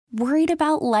Worried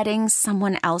about letting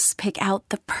someone else pick out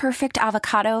the perfect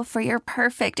avocado for your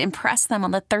perfect impress them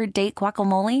on the third date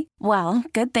guacamole? Well,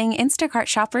 good thing Instacart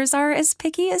shoppers are as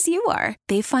picky as you are.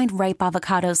 They find ripe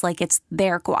avocados like it's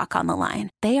their guac on the line.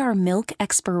 They are milk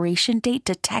expiration date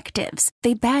detectives.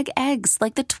 They bag eggs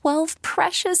like the 12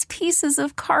 precious pieces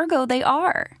of cargo they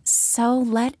are. So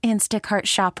let Instacart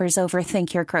shoppers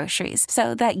overthink your groceries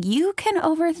so that you can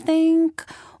overthink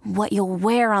what you'll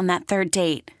wear on that third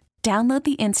date. Download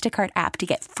the Instacart app to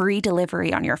get free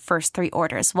delivery on your first 3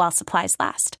 orders while supplies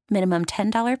last. Minimum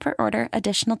 $10 per order.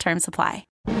 Additional terms apply.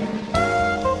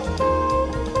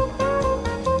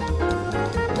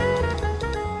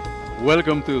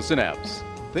 Welcome to Synapse,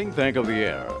 Think Tank of the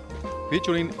Air,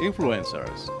 featuring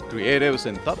influencers, creatives,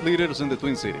 and thought leaders in the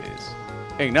Twin Cities.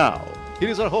 And now, here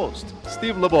is our host,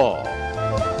 Steve LeBeau.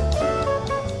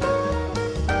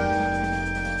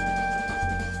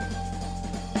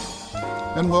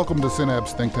 And welcome to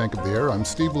Synapse Think Tank of the Air. I'm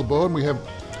Steve LeBeau, and we have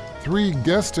 3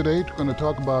 guests today. We're going to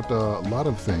talk about a lot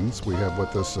of things. We have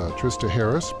with us Trista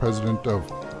Harris, president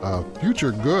of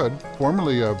Future Good,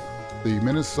 formerly of the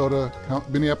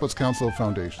Minneapolis Council of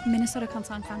Foundations. Minnesota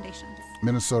Council on Foundations.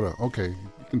 Minnesota, okay.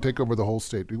 You can take over the whole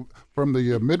state. From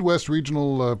the Midwest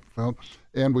Regional,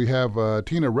 and we have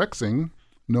Tina Rexing,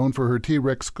 known for her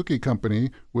T-Rex Cookie Company,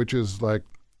 which is like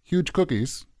huge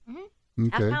cookies. Mm-hmm.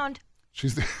 Okay. Half pound.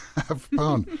 She's the half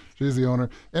pound. She's the owner.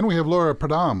 And we have Laura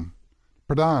Pradhan.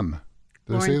 Did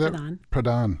I say that?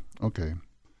 Pradhan. Okay.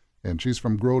 And she's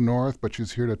from Grow North, but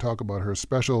she's here to talk about her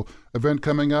special event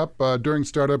coming up during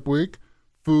Startup Week,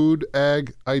 Food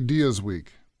Ag Ideas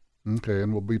Week. Okay,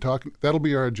 and we'll be talking, that'll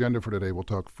be our agenda for today. We'll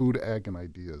talk food, ag, and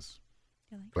ideas.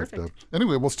 Perfect.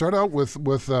 Anyway, we'll start out with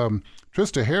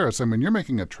Trista Harris. I mean, you're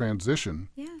making a transition.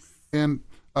 Yes. And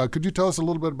could you tell us a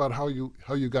little bit about how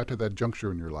you got to that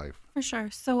juncture in your life? For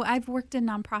sure. So I've worked in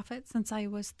nonprofit since I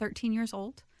was 13 years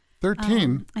old.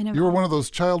 13? I know. You were one of those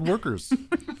child workers.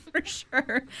 For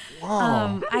sure.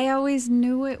 Wow. I always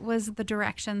knew it was the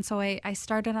direction. So I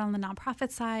started on the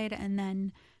nonprofit side and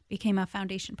then became a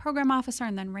foundation program officer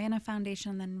and then ran a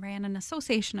foundation and then ran an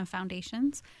association of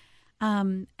foundations.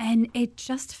 And it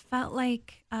just felt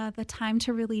like the time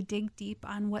to really dig deep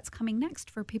on what's coming next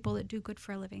for people that do good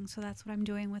for a living. So that's what I'm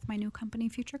doing with my new company,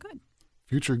 Future Good.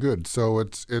 Future Good. So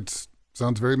it's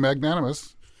sounds very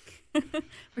magnanimous.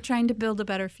 We're trying to build a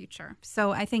better future.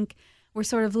 So I think we're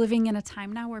sort of living in a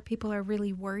time now where people are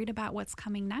really worried about what's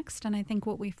coming next. And I think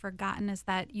what we've forgotten is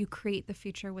that you create the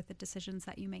future with the decisions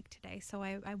that you make today. So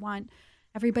I want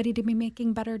everybody to be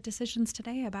making better decisions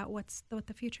today about what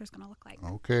the future is going to look like.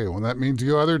 Okay, well, that means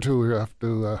you other two have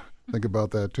to think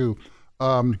about that too.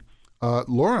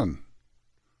 Lauren,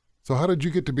 so how did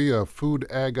you get to be a food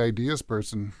ag ideas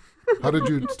person? How did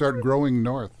you start growing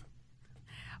north?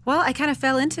 Well, I kind of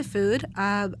fell into food.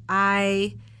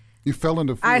 You fell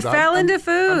into food. I fell into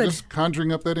food. I'm just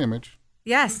conjuring up that image.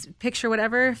 Yes, picture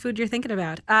whatever food you're thinking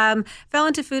about. Fell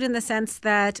into food in the sense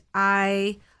that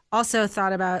I also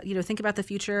thought about, think about the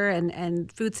future and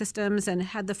food systems, and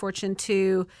had the fortune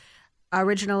to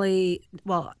originally,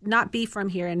 not be from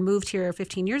here, and moved here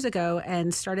 15 years ago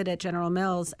and started at General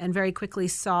Mills, and very quickly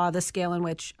saw the scale in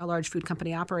which a large food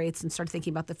company operates and started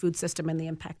thinking about the food system and the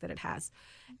impact that it has,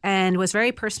 and was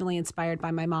very personally inspired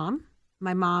by my mom.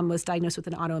 My mom was diagnosed with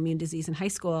an autoimmune disease in high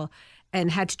school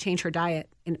and had to change her diet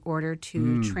in order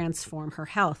to transform her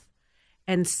health.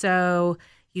 And so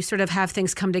you sort of have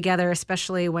things come together,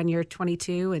 especially when you're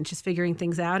 22 and just figuring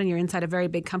things out, and you're inside a very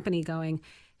big company going,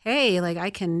 hey,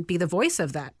 I can be the voice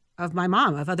of that, of my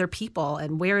mom, of other people,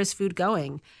 and where is food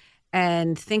going?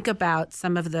 And think about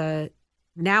some of the,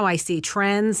 now I see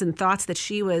trends and thoughts that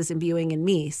she was imbuing in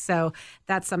me. So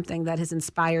that's something that has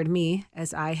inspired me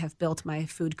as I have built my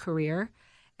food career.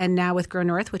 And now with Grow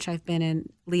North, which I've been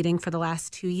leading for the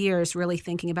last 2 years, really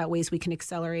thinking about ways we can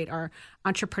accelerate our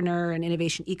entrepreneur and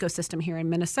innovation ecosystem here in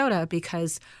Minnesota,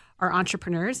 because our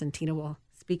entrepreneurs, and Tina will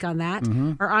speak on that,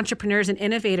 our entrepreneurs and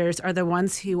innovators are the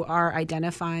ones who are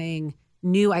identifying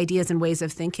new ideas and ways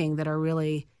of thinking that are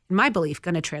really, in my belief,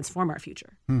 going to transform our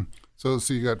future. So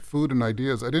you got food and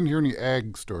ideas. I didn't hear any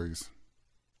ag stories.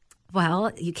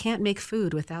 Well, you can't make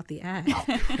food without the ag.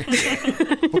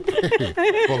 Okay.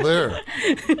 Well, there.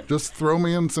 Just throw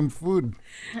me in some food.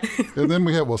 And then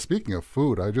we have, speaking of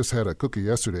food, I just had a cookie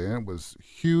yesterday, and it was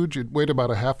huge. It weighed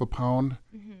about a half a pound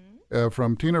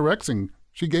from Tina Rexing.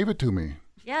 She gave it to me.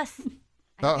 Yes.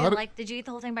 Did you eat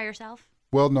the whole thing by yourself?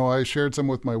 Well, no, I shared some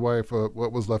with my wife,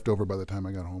 what was left over by the time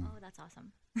I got home. Oh, that's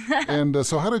awesome. And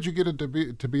so how did you get it to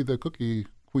be the cookie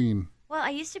queen? Well,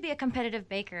 I used to be a competitive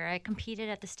baker. I competed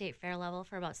at the state fair level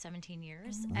for about 17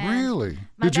 years. Really?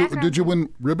 Did you win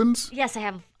ribbons? Yes, I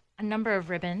a number of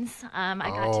ribbons. I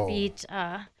got to beat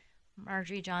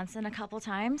Marjorie Johnson a couple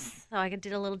times, so I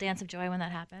did a little dance of joy when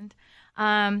that happened.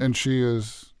 And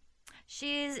she's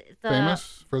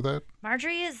famous for that?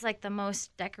 Marjorie is like the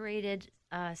most decorated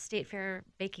state fair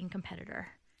baking competitor.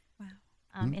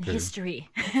 In history.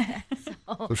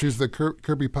 So she's the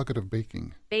Kirby Puckett of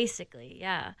baking. Basically,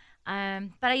 yeah.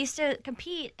 But I used to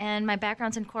compete, and my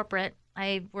background's in corporate.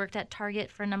 I worked at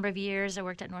Target for a number of years. I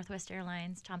worked at Northwest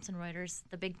Airlines, Thomson Reuters,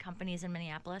 the big companies in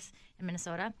Minneapolis and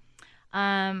Minnesota.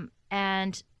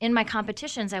 And in my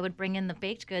competitions, I would bring in the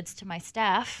baked goods to my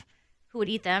staff, who would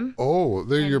eat them. Oh,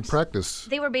 they're your practice.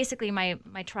 They were basically my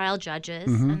trial judges,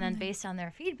 and then based on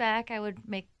their feedback, I would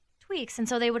make tweaks. And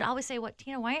so they would always say,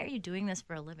 Tina, why are you doing this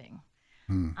for a living?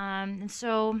 And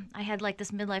so I had like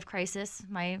this midlife crisis,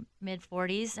 my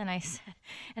mid-40s, and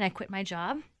I quit my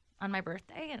job on my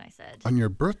birthday. And I said, on your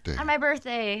birthday? On my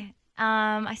birthday.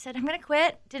 I said, I'm going to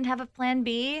quit. Didn't have a plan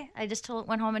B. I just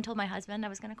went home and told my husband I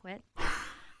was going to quit.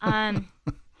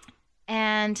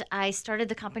 And I started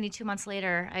the company 2 months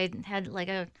later. I had like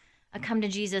a come to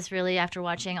Jesus really after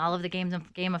watching all of the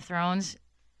Game of Thrones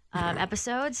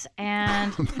episodes,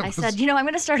 and I said, I'm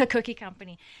going to start a cookie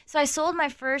company. So I sold my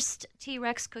first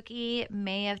T-Rex cookie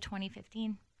May of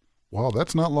 2015. Wow,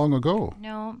 that's not long ago.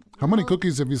 No. How many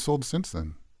cookies have you sold since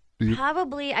then?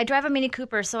 Probably, I drive a Mini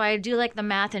Cooper, so I do like the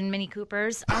math in Mini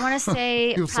Coopers. I want to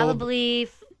say probably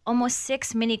almost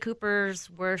 6 Mini Coopers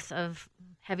worth of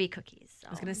heavy cookies. So. I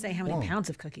was going to say, how many pounds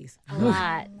of cookies? A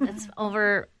lot. That's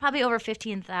probably over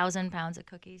 15,000 pounds of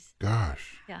cookies.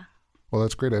 Gosh. Yeah. Well,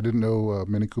 that's great. I didn't know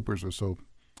Mini Coopers are so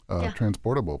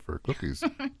transportable for cookies.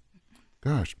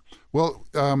 Gosh. Well,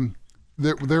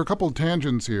 there are a couple of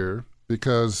tangents here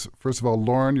because, first of all,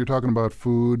 Lauren, you're talking about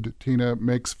food. Tina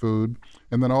makes food.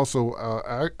 And then also,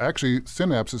 actually,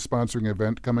 Synapse is sponsoring an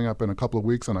event coming up in a couple of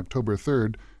weeks on October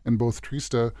 3rd, and both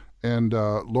Trista and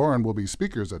Lauren will be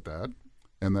speakers at that.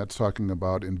 And that's talking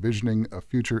about envisioning a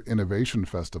future innovation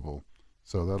festival.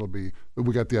 So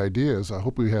we got the ideas. I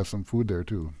hope we have some food there,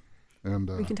 too. And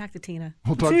we can talk to Tina.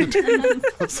 We'll talk to Tina.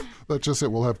 That's just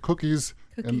it. We'll have cookies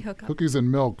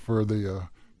and milk for the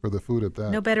food at that.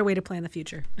 No better way to plan the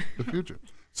future. The future.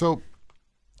 So,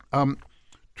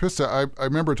 Trista, I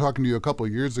remember talking to you a couple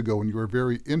of years ago when you were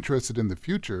very interested in the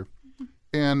future,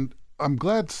 and I'm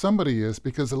glad somebody is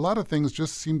because a lot of things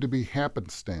just seem to be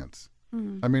happenstance.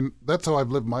 I mean, that's how I've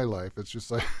lived my life. It's just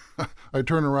like I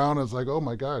turn around and it's like, oh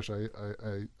my gosh,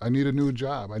 I need a new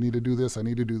job. I need to do this. I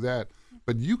need to do that.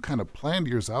 But you kind of planned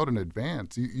yours out in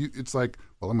advance. It's like,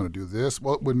 well, I'm going to do this.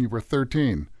 Well, when you were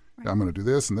 13, I'm going to do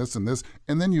this and this and this.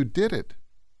 And then you did it.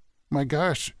 My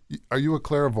gosh, are you a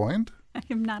clairvoyant? I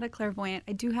am not a clairvoyant.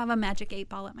 I do have a magic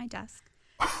 8-ball at my desk.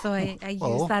 So I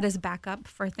use that as backup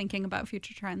for thinking about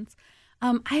future trends.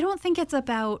 I don't think it's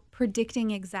about predicting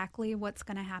exactly what's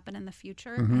going to happen in the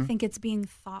future. I think it's being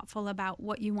thoughtful about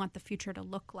what you want the future to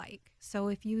look like. So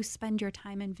if you spend your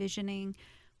time envisioning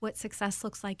what success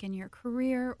looks like in your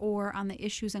career or on the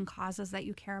issues and causes that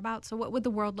you care about. So what would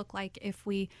the world look like if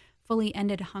we fully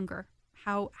ended hunger?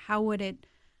 How would it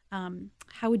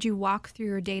how would you walk through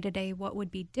your day-to-day? What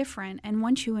would be different? And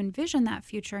once you envision that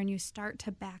future and you start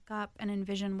to back up and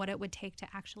envision what it would take to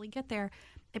actually get there,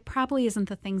 it probably isn't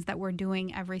the things that we're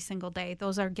doing every single day.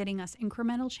 Those are getting us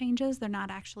incremental changes. They're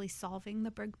not actually solving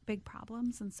the big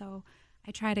problems. And so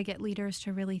I try to get leaders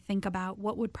to really think about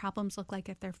what would problems look like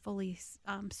if they're fully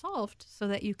solved so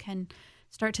that you can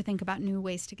start to think about new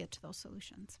ways to get to those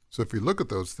solutions. So if you look at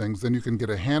those things, then you can get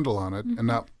a handle on it and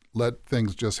not let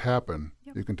things just happen.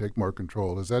 Yep. You can take more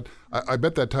control. Is that? I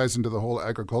bet that ties into the whole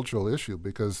agricultural issue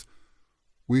because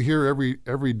we hear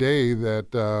every day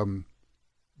that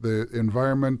the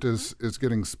environment is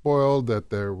getting spoiled,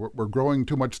 that we're growing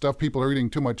too much stuff, people are eating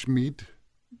too much meat.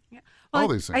 Yeah. Well, all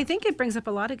these things. I think it brings up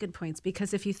a lot of good points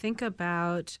because if you think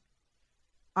about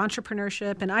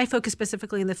entrepreneurship, and I focus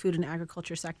specifically in the food and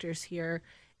agriculture sectors here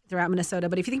throughout Minnesota,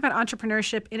 but if you think about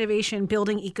entrepreneurship, innovation,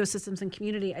 building ecosystems and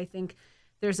community, I think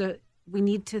we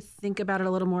need to think about it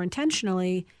a little more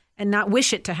intentionally and not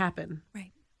wish it to happen.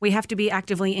 Right. We have to be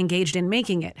actively engaged in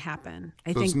making it happen.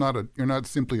 I think you're not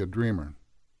simply a dreamer.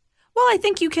 Well, I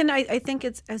think you can. I think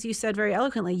it's, as you said very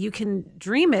eloquently, you can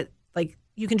dream it. Like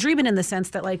you can dream it in the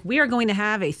sense that like we are going to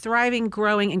have a thriving,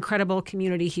 growing, incredible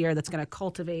community here that's going to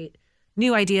cultivate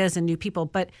new ideas and new people.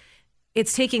 But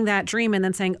it's taking that dream and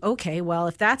then saying, okay, well,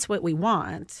 if that's what we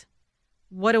want,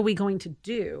 what are we going to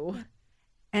do?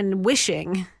 And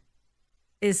wishing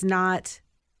is not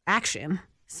action.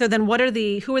 So then who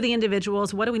are the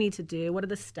individuals? What do we need to do? What are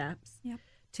the steps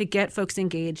to get folks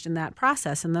engaged in that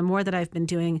process? And the more that I've been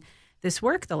doing this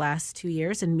work the last 2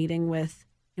 years and meeting with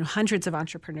hundreds of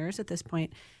entrepreneurs at this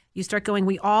point, you start going,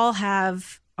 we all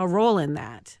have a role in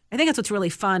that. I think that's what's really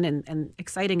fun and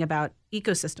exciting about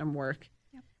ecosystem work.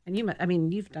 Yep.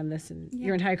 And you've done this in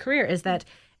your entire career, is that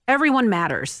everyone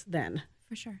matters then.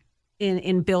 For sure.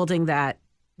 In building that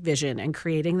vision and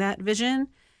creating that vision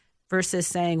versus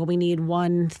saying, well, we need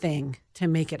one thing to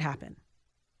make it happen,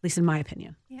 at least in my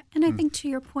opinion. Yeah. And I think to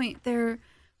your point there,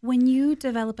 when you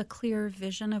develop a clear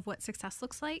vision of what success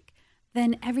looks like,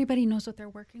 then everybody knows what they're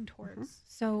working towards. Mm-hmm.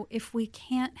 So if we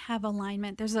can't have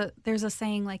alignment, there's a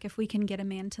saying like, if we can get a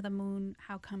man to the moon,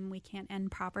 how come we can't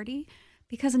end poverty?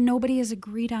 Because nobody has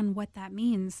agreed on what that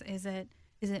means. Is it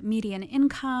median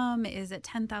income? Is it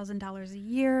 $10,000 a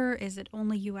year? Is it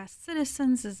only U.S.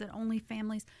 citizens? Is it only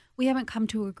families? We haven't come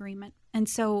to agreement. And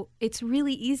so it's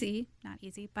really easy, not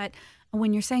easy, but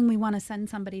when you're saying we want to send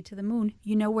somebody to the moon,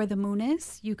 you know where the moon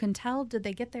is. You can tell, did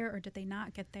they get there or did they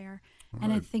not get there? Right.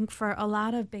 And I think for a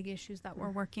lot of big issues that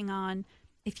we're working on,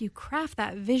 if you craft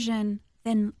that vision,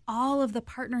 then all of the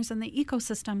partners in the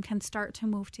ecosystem can start to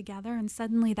move together, and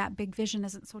suddenly that big vision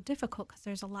isn't so difficult because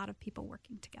there's a lot of people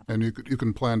working together. And you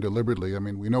can plan deliberately. I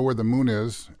mean, we know where the moon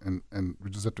is, and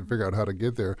we just have to figure out how to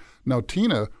get there. Now,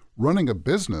 Tina, running a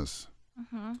business,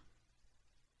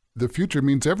 the future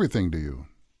means everything to you.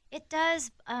 It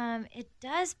does.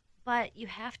 But you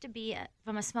have to be,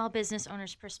 from a small business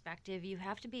owner's perspective, you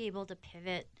have to be able to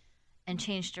pivot and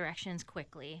change directions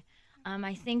quickly.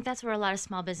 I think that's where a lot of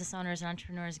small business owners and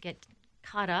entrepreneurs get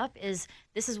caught up, is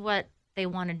this is what they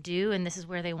want to do and this is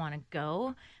where they want to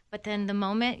go. But then the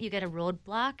moment you get a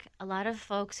roadblock, a lot of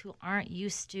folks who aren't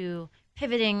used to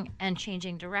pivoting and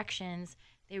changing directions,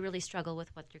 they really struggle with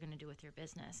what you're going to do with your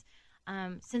business.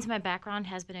 Since my background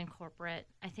has been in corporate,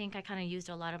 I think I kind of used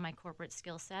a lot of my corporate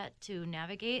skill set to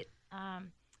navigate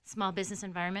small business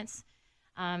environments.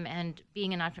 And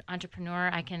being an entrepreneur,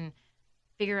 I can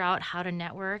figure out how to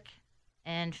network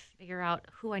and figure out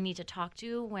who I need to talk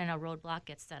to when a roadblock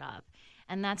gets set up.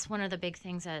 And that's one of the big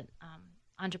things that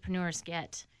entrepreneurs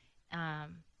get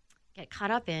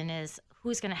caught up in, is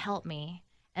who's going to help me.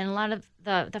 And a lot of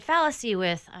the fallacy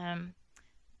with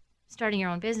starting your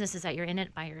own business is that you're in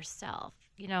it by yourself.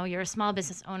 You know, you're a small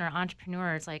business owner,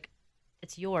 entrepreneur, it's like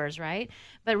it's yours, right?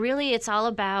 But really it's all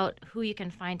about who you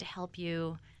can find to help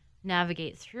you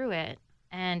navigate through it.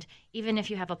 And even if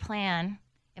you have a plan,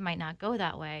 it might not go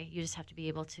that way. You just have to be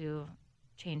able to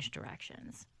change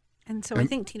directions. And so I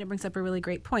think Tina brings up a really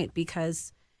great point,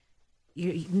 because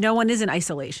no one is in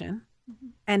isolation. Mm-hmm.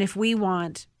 And if we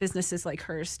want businesses like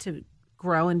hers to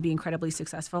grow and be incredibly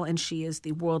successful, and she is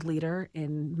the world leader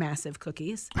in massive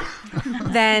cookies,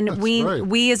 then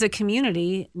we as a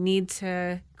community need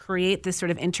to create this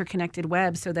sort of interconnected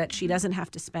web so that she doesn't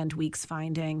have to spend weeks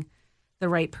finding the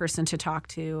right person to talk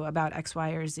to about X,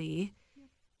 Y, or Z.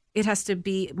 It has to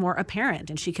be more apparent,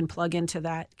 and she can plug into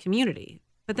that community.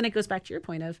 But then it goes back to your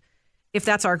point of, if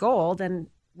that's our goal, then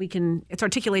it's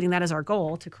articulating that as our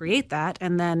goal to create that,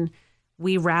 and then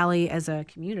we rally as a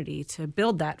community to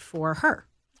build that for her.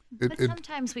 But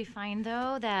sometimes we find,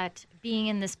 though, that being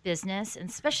in this business, and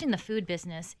especially in the food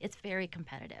business, it's very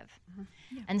competitive. Mm-hmm.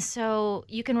 Yeah. And so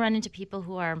you can run into people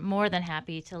who are more than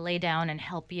happy to lay down and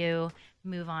help you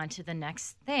move on to the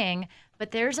next thing.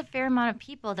 But there's a fair amount of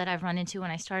people that I've run into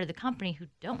when I started the company who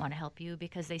don't want to help you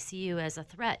because they see you as a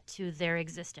threat to their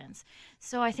existence.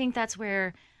 So I think that's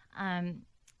where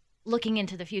looking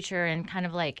into the future and kind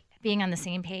of like being on the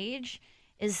same page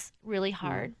is really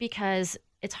hard, because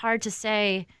it's hard to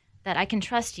say that I can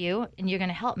trust you and you're going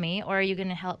to help me, or are you going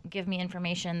to help give me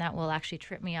information that will actually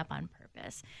trip me up on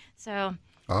purpose? So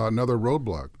another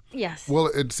roadblock. Yes. Well,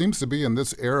 it seems to be in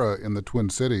this era in the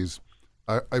Twin Cities.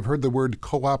 I've heard the word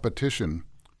co-opetition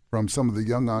from some of the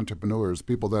young entrepreneurs,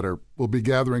 people that will be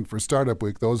gathering for Startup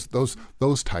Week,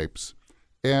 those types.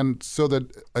 And so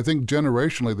that I think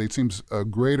generationally there seems a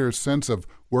greater sense of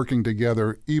working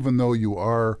together, even though you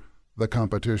are the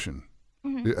competition.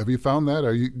 Mm-hmm. Have you found that?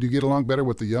 Do you get along better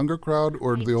with the younger crowd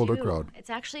or the older crowd? It's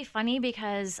actually funny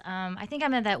because I think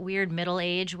I'm at that weird middle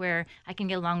age where I can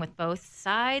get along with both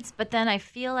sides, but then I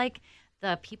feel like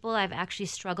the people I've actually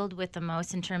struggled with the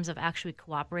most in terms of actually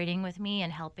cooperating with me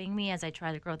and helping me as I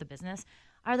try to grow the business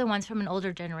are the ones from an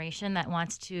older generation that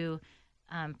wants to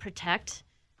protect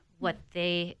what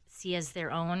they see as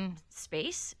their own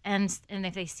space. And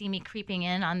if they see me creeping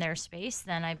in on their space,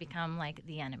 then I become like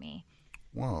the enemy.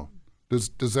 Wow.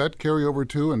 Does that carry over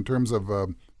too in terms of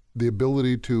the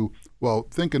ability to,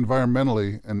 think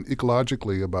environmentally and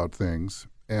ecologically about things,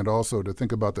 and also to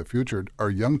think about the future? Are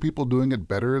young people doing it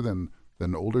better than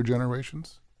older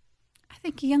generations? I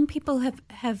think young people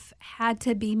have had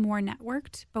to be more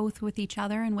networked, both with each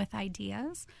other and with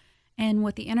ideas. And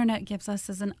what the internet gives us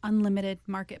is an unlimited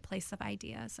marketplace of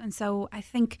ideas. And so I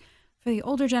think for the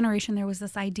older generation, there was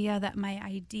this idea that my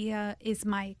idea is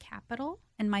my capital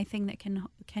and my thing that can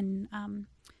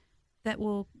that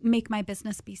will make my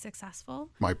business be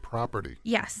successful. My property.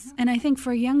 Yes. And I think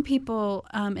for young people,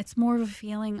 it's more of a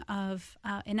feeling of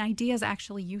an idea is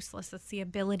actually useless. It's the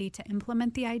ability to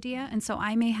implement the idea. And so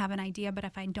I may have an idea, but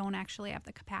if I don't actually have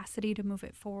the capacity to move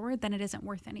it forward, then it isn't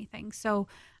worth anything. So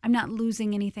I'm not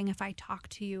losing anything if I talk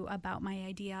to you about my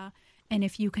idea and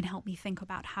if you can help me think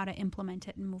about how to implement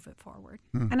it and move it forward.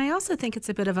 And I also think it's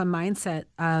a bit of a mindset.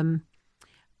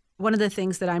 One of the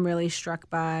things that I'm really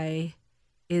struck by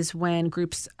is when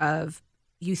groups of,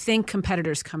 you think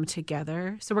competitors come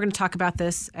together. So we're going to talk about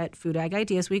this at Food Ag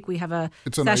Ideas Week. We have a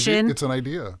session. It's an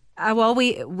idea. Well,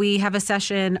 we have a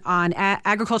session on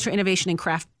agriculture, innovation, and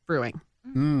craft brewing.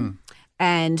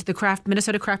 And the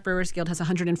Minnesota Craft Brewers Guild has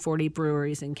 140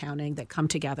 breweries and counting that come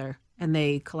together and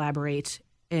they collaborate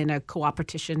in a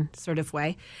co-opetition sort of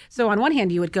way. So on one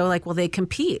hand, you would go like, well, they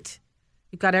compete.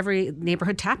 You've got every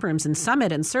neighborhood tap rooms and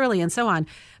Summit and Surly and so on.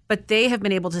 But they have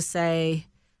been able to say,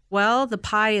 well, the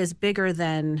pie is bigger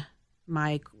than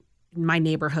my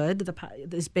neighborhood. The pie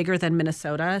is bigger than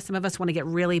Minnesota. Some of us want to get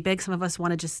really big. Some of us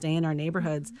want to just stay in our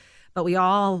neighborhoods. But we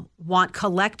all want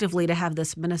collectively to have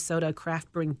this Minnesota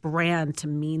craft brewing brand to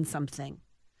mean something.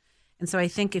 And so I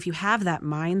think if you have that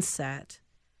mindset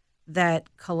that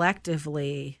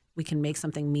collectively we can make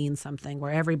something mean something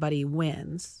where everybody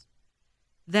wins,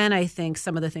 then I think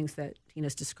some of the things that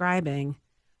Tina's describing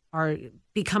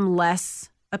become less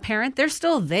apparent. They're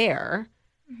still there,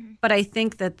 but I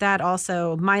think that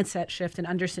also mindset shift and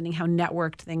understanding how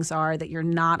networked things are, that you're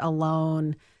not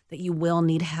alone, that you will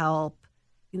need help.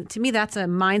 To me, that's a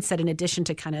mindset in addition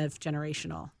to kind of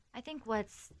generational. I think what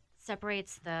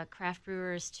separates the craft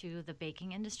brewers to the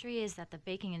baking industry is that the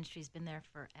baking industry has been there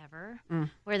forever,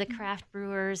 where the craft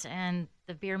brewers and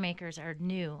the beer makers are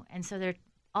new. And so they're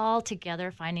all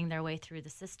together finding their way through the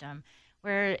system,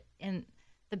 where in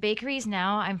the bakeries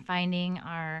now, I'm finding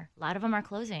a lot of them are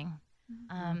closing.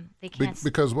 They can't.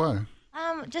 Because why?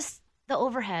 Just the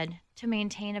overhead to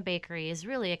maintain a bakery is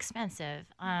really expensive.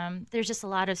 There's just a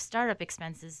lot of startup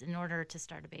expenses in order to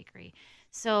start a bakery.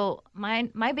 So my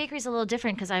bakery is a little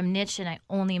different because I'm niche and I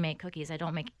only make cookies. I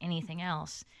don't make anything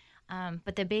else.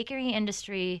 But the bakery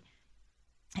industry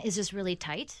is just really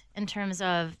tight in terms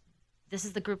of this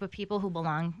is the group of people who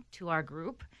belong to our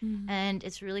group, and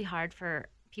it's really hard for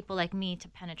people like me to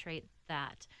penetrate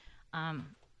that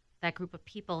group of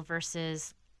people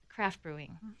versus craft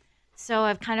brewing. So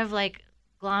I've kind of like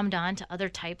glommed on to other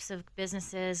types of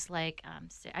businesses, like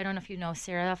I don't know if you know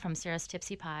Sarah from Sarah's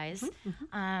Tipsy Pies.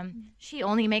 She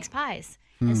only makes pies.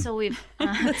 And so we've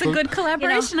that's a good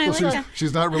collaboration. I like that.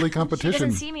 She's not really competition. She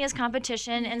doesn't see me as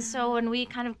competition, and so when we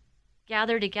kind of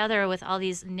gather together with all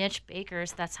these niche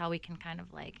bakers, that's how we can kind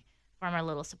of like form our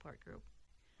little support group.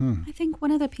 I think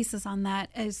one of the pieces on that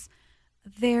is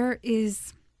there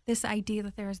is this idea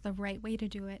that there is the right way to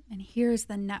do it, and here's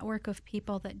the network of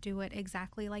people that do it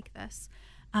exactly like this.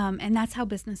 And that's how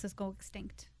businesses go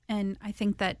extinct. And I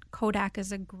think that Kodak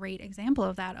is a great example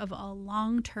of that, of a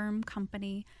long-term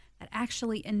company that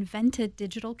actually invented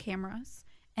digital cameras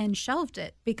and shelved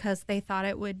it because they thought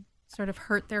it would sort of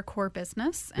hurt their core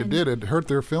business. It did. It hurt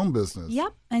their film business.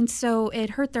 Yep. And so it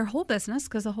hurt their whole business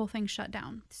because the whole thing shut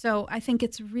down. So I think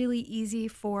it's really easy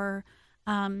for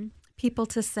people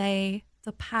to say,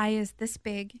 the pie is this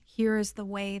big. Here is the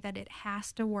way that it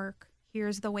has to work.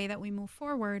 Here's the way that we move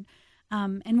forward.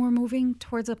 And we're moving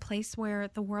towards a place where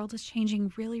the world is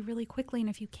changing really, really quickly. And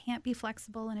if you can't be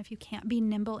flexible and if you can't be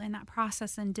nimble in that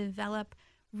process and develop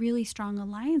really strong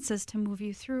alliances to move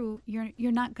you through,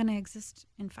 you're not going to exist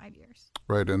in 5 years.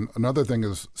 Right. And another thing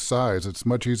is size. It's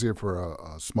much easier for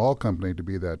a small company to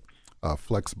be that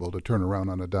flexible, to turn around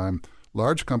on a dime.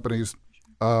 Large companies,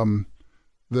 I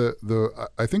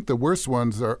think the worst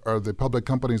ones are the public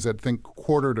companies that think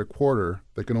quarter to quarter.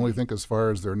 They can only think as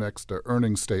far as their next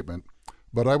earnings statement.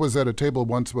 But I was at a table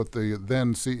once with the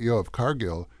then CEO of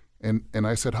Cargill, and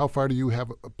I said, how far do you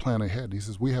have a plan ahead? And he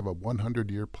says, we have a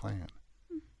 100-year plan.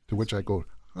 To which I go,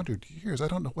 100 years? I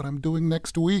don't know what I'm doing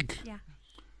next week. Yeah.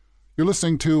 You're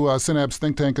listening to Synapse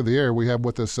Think Tank of the Air. We have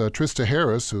with us Trista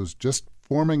Harris, who's just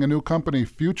forming a new company,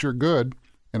 Future Good,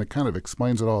 and it kind of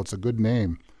explains it all. It's a good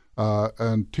name.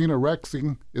 And Tina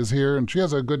Rexing is here, and she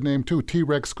has a good name too,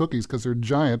 T-Rex Cookies, because they're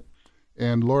giant.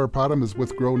 And Laura Potham is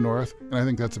with Grow North, and I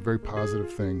think that's a very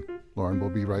positive thing. Lauren, we'll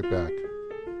be right back.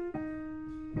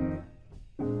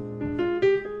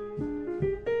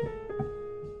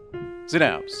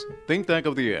 Synapse, Think Tank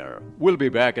of the Air. We'll be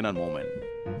back in a moment.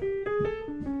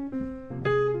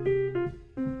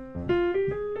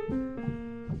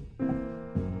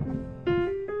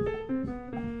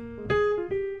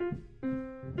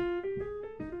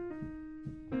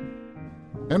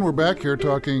 And we're back here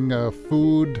talking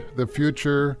food, the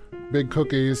future, big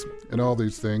cookies, and all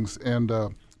these things. And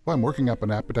well, I'm working up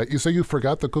an appetite. You say you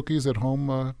forgot the cookies at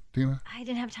home, Tina? I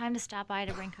didn't have time to stop by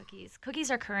to bring cookies. Cookies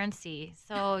are currency,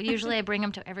 so usually I bring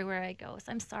them to everywhere I go.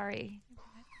 So I'm sorry.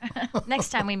 Next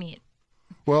time we meet.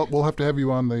 Well, we'll have to have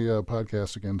you on the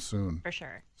podcast again soon. For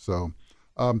sure. So,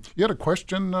 you had a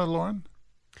question, Lauren?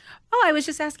 Oh, I was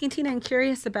just asking Tina and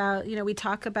curious about, we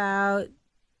talk about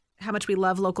how much we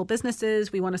love local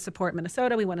businesses. We want to support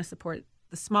Minnesota. We want to support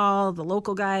the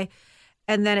local guy.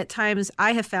 And then at times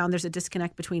I have found there's a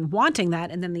disconnect between wanting that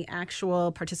and then the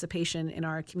actual participation in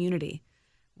our community.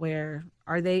 Where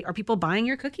are people buying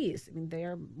your cookies? I mean, they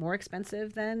are more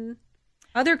expensive than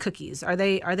other cookies. Are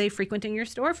they frequenting your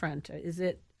storefront?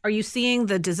 Are you seeing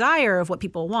the desire of what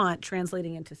people want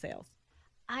translating into sales?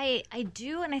 I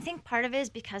do, and I think part of it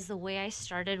is because the way I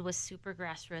started was super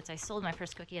grassroots. I sold my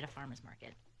first cookie at a farmer's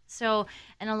market. So,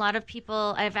 and a lot of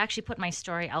people, I've actually put my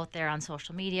story out there on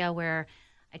social media where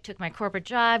I took my corporate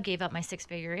job, gave up my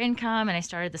 6-figure income, and I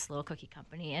started this little cookie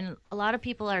company. And a lot of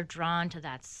people are drawn to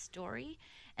that story.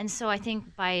 And so I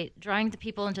think by drawing the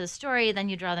people into the story, then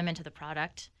you draw them into the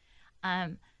product.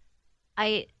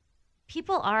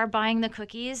 People are buying the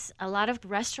cookies. A lot of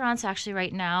restaurants actually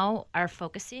right now are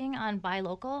focusing on buy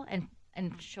local and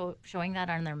showing that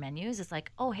on their menus. It's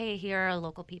like, oh, hey, here are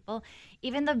local people.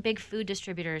 Even the big food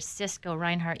distributors, Sysco,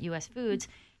 Reinhart, U.S. Foods,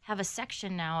 have a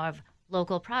section now of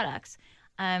local products.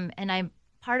 And I'm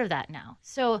part of that now.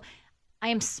 So I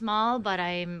am small, but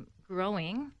I'm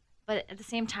growing. But at the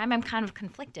same time, I'm kind of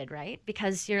conflicted, right?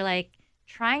 Because you're like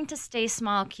trying to stay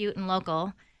small, cute, and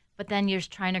local, but then you're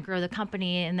trying to grow the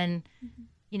company. And then,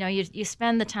 you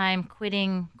spend the time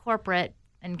quitting corporate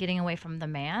and getting away from the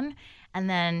man, and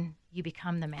then you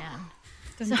become the man.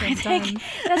 So I think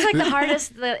that's like the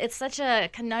hardest. It's such a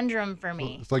conundrum for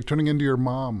me. It's like turning into your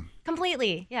mom.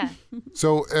 Completely, yeah.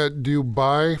 So do you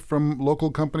buy from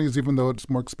local companies even though it's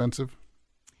more expensive?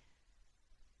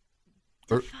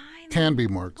 Or can be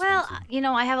more expensive?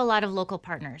 Well, I have a lot of local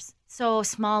partners. So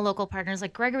small local partners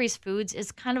like Gregory's Foods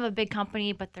is kind of a big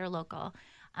company, but they're local.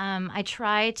 I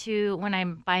try to, when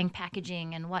I'm buying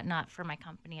packaging and whatnot for my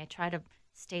company, I try to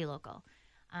stay local.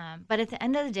 But at the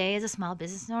end of the day, as a small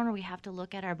business owner, we have to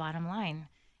look at our bottom line.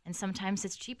 And sometimes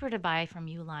it's cheaper to buy from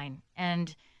Uline.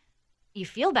 And you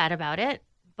feel bad about it,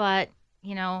 but,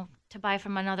 to buy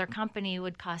from another company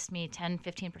would cost me 10,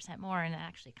 15% more, and it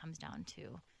actually comes down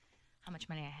to how much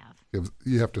money I have.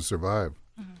 You have to survive.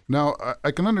 Mm-hmm. Now,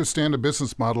 I can understand a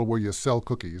business model where you sell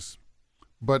cookies,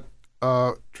 but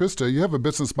Trista, you have a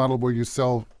business model where you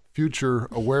sell future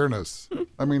awareness.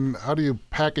 I mean, how do you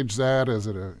package that as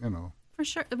For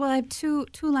sure. Well, I have two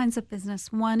lines of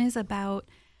business. One is about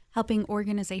helping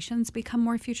organizations become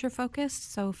more future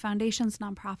focused. So foundations,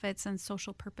 nonprofits, and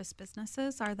social purpose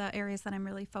businesses are the areas that I'm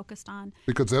really focused on.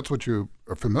 Because that's what you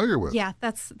are familiar with. Yeah,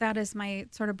 that is my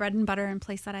sort of bread and butter and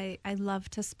place that I love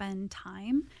to spend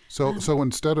time. So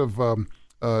instead of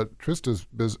Trista's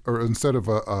business, or instead of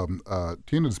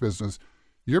Tina's business,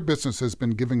 your business has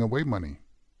been giving away money.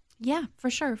 Yeah, for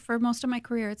sure. For most of my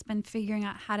career, it's been figuring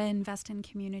out how to invest in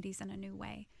communities in a new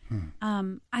way.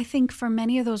 I think for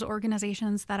many of those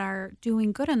organizations that are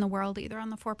doing good in the world, either on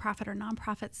the for-profit or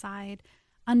nonprofit side,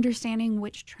 understanding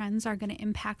which trends are going to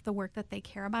impact the work that they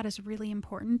care about is really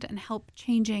important, and help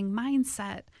changing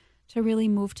mindset to really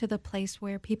move to the place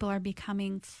where people are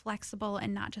becoming flexible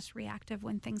and not just reactive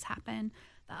when things happen.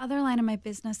 The other line of my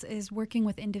business is working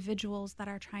with individuals that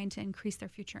are trying to increase their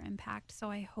future impact.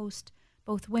 So I host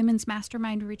both women's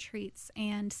mastermind retreats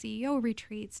and CEO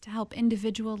retreats to help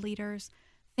individual leaders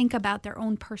think about their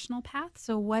own personal path.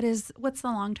 So what's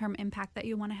the long-term impact that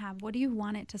you want to have? What do you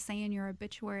want it to say in your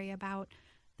obituary about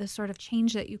the sort of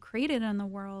change that you created in the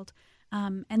world?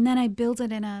 And then I build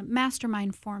it in a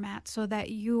mastermind format so that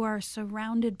you are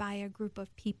surrounded by a group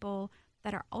of people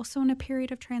that are also in a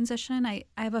period of transition. I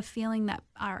have a feeling that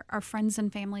our friends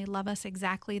and family love us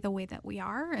exactly the way that we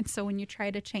are. And so when you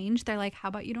try to change, they're like, how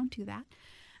about you don't do that?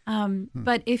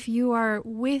 But if you are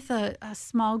with a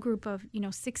small group of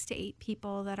 6 to 8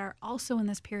 people that are also in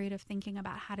this period of thinking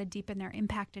about how to deepen their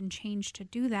impact and change to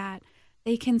do that,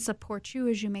 they can support you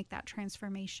as you make that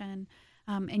transformation,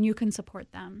 and you can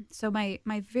support them. So my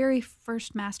very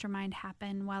first mastermind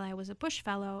happened while I was a Bush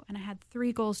Fellow, and I had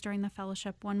 3 goals during the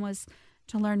fellowship. One was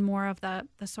to learn more of the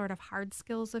sort of hard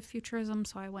skills of futurism.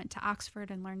 So I went to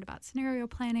Oxford and learned about scenario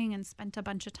planning and spent a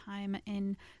bunch of time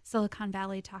in Silicon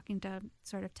Valley talking to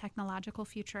sort of technological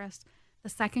futurists. The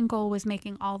second goal was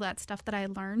making all that stuff that I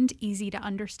learned easy to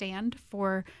understand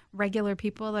for regular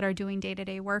people that are doing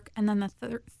day-to-day work. And then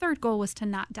the third goal was to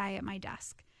not die at my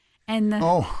desk. And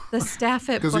the staff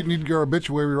at because you need your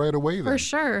obituary right away then. For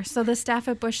sure. So the staff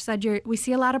at Bush said, we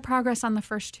see a lot of progress on the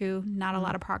first two, not a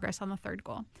lot of progress on the third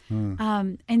goal.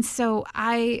 And so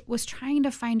I was trying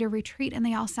to find a retreat, and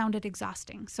they all sounded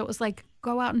exhausting. So it was like,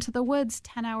 go out into the woods,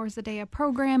 10 hours a day of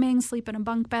programming, sleep in a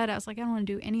bunk bed. I was like, I don't want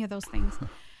to do any of those things.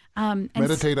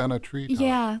 Meditate on a tree top.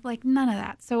 Yeah, like none of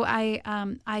that. So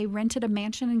I rented a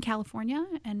mansion in California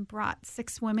and brought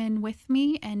 6 women with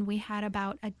me, and we had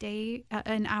about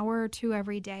an hour or two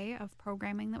every day of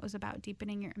programming that was about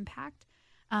deepening your impact.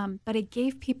 But it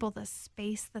gave people the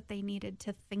space that they needed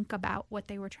to think about what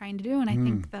they were trying to do. And I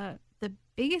think the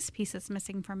biggest piece that's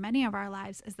missing from many of our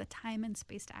lives is the time and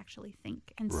space to actually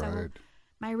think. And so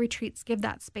my retreats give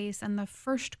that space. And the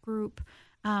first group,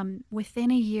 within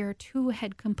a year, 2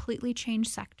 had completely changed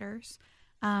sectors.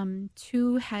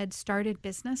 2 had started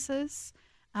businesses.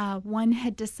 1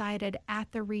 had decided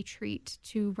at the retreat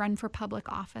to run for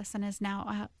public office and is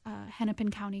now a Hennepin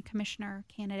County Commissioner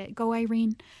candidate. Go,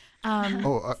 Irene.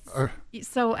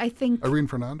 So I think... Irene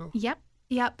Fernando?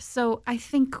 Yep. So I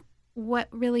think what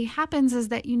really happens is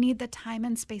that you need the time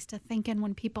and space to think, and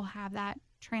when people have that,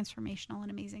 transformational and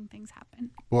amazing things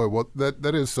happen. Boy, well,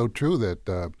 that is so true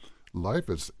that... life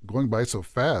is going by so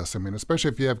fast. I mean,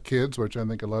 especially if you have kids, which I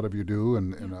think a lot of you do,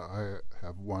 and I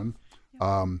have one.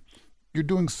 You're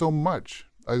doing so much.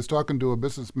 I was talking to a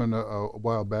businessman a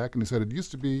while back, and he said it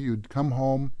used to be you'd come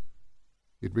home,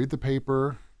 you'd read the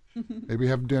paper, maybe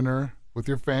have dinner with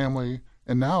your family,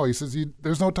 and now he says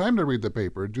there's no time to read the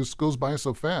paper. It just goes by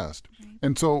so fast. Right.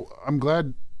 And so I'm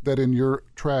glad that in your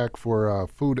track for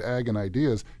food, ag, and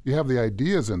ideas, you have the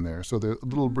ideas in there, so the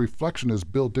little reflection is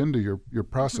built into your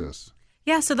process.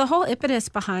 Yeah, so the whole impetus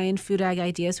behind Food Ag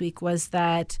Ideas Week was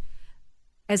that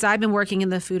as I've been working in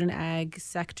the food and ag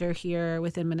sector here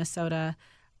within Minnesota,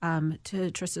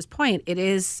 to Trista's point,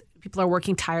 people are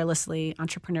working tirelessly,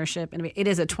 entrepreneurship, and it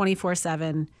is a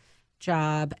 24/7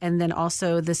 job. And then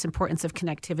also this importance of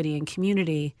connectivity and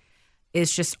community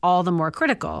is just all the more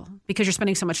critical because you're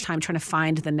spending so much time trying to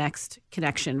find the next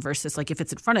connection versus like if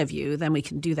it's in front of you, then we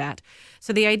can do that.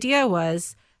 So the idea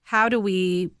was, how do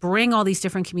we bring all these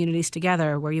different communities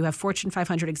together where you have Fortune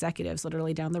 500 executives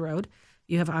literally down the road,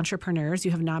 you have entrepreneurs,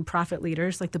 you have nonprofit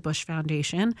leaders like the Bush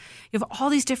Foundation, you have all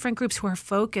these different groups who are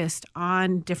focused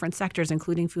on different sectors,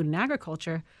 including food and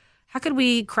agriculture. How could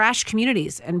we crash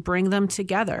communities and bring them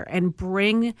together and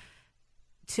bring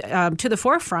to the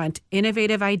forefront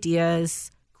innovative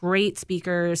ideas, great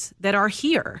speakers that are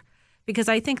here? Because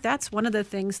I think that's one of the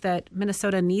things that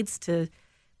Minnesota needs to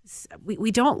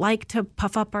we don't like to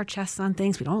puff up our chests on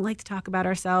things. We don't like to talk about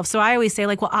ourselves. So I always say,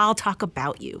 like, well, I'll talk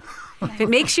about you. If it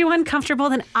makes you uncomfortable,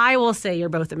 then I will say you're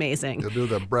both amazing. You'll do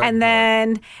the and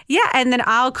then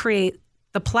I'll create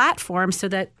the platform so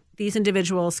that these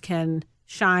individuals can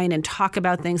shine and talk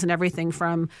about things and everything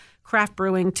from craft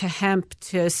brewing to hemp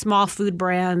to small food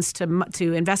brands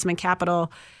to investment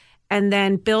capital, and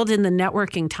then build in the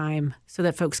networking time so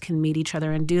that folks can meet each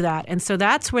other and do that. And so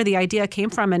that's where the idea came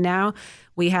from. And now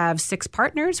we have 6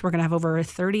 partners. We're going to have over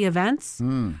 30 events.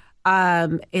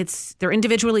 They're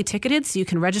individually ticketed, so you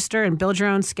can register and build your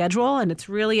own schedule. And it's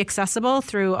really accessible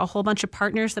through a whole bunch of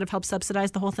partners that have helped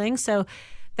subsidize the whole thing. So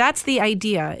that's the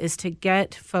idea, is to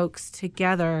get folks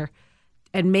together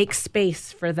and make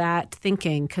space for that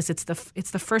thinking, because it's the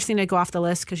first thing to go off the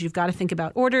list, because you've got to think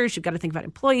about orders, you've got to think about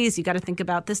employees, you've got to think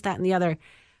about this, that, and the other.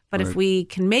 But if we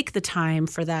can make the time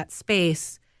for that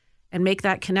space and make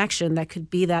that connection, that could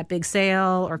be that big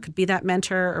sale or could be that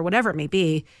mentor or whatever it may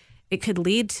be, it could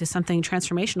lead to something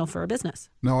transformational for a business.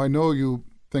 Now, I know you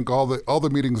think all the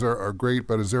meetings are great,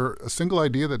 but is there a single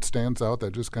idea that stands out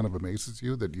that just kind of amazes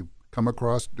you that you've come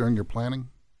across during your planning?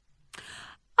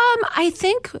 I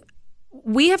think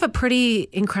we have a pretty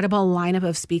incredible lineup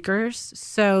of speakers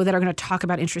that are going to talk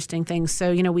about interesting things.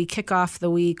 So, we kick off the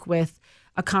week with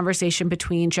a conversation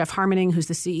between Jeff Harmening, who's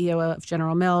the CEO of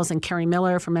General Mills, and Carrie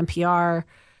Miller from NPR.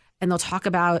 And they'll talk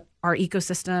about our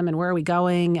ecosystem and where are we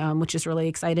going, which is really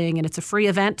exciting. And it's a free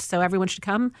event, so everyone should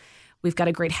come. We've got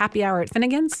a great happy hour at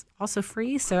Finnegan's, also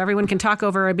free, so everyone can talk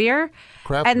over a beer.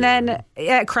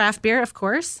 Craft beer, of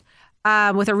course.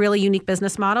 With a really unique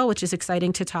business model, which is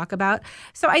exciting to talk about.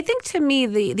 So I think, to me,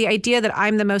 the idea that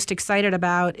I'm the most excited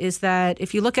about is that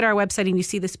if you look at our website and you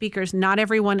see the speakers, not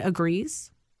everyone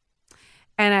agrees.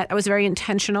 And I was very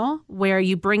intentional, where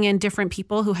you bring in different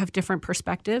people who have different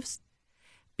perspectives,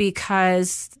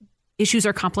 because issues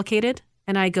are complicated.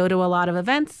 And I go to a lot of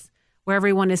events where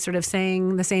everyone is sort of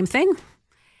saying the same thing,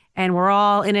 and we're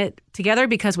all in it together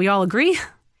because we all agree.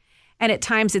 And at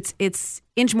times it's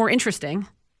more interesting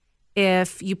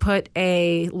if you put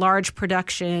a large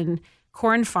production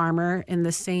corn farmer in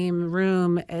the same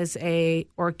room as a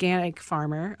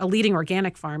leading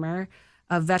organic farmer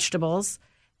of vegetables,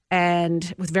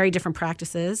 and with very different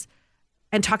practices,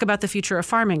 and talk about the future of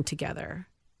farming together,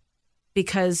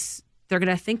 because they're going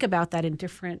to think about that in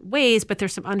different ways, but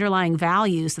there's some underlying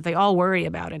values that they all worry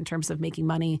about in terms of making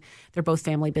money. They're both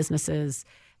family businesses.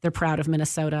 They're proud of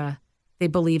Minnesota. They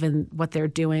believe in what they're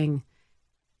doing,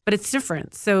 but it's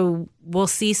different. So we'll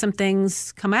see some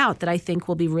things come out that I think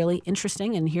will be really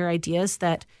interesting, and hear ideas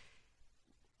that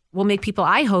will make people,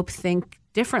 I hope, think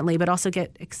differently, but also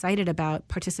get excited about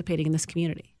participating in this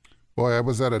community. Boy, I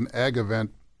was at an ag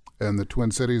event in the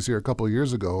Twin Cities here a couple of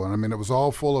years ago, and I mean, it was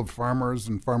all full of farmers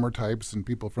and farmer types and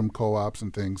people from co-ops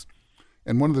and things.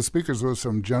 And one of the speakers was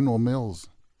from General Mills,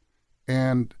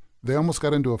 and they almost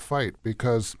got into a fight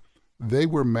because they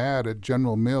were mad at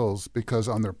General Mills because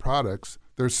on their products,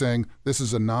 they're saying this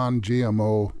is a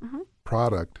non-GMO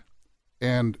product.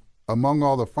 And among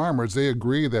all the farmers, they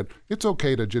agree that it's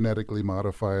okay to genetically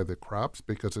modify the crops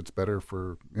because it's better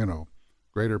for,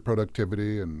 greater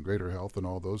productivity and greater health and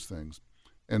all those things.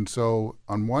 And so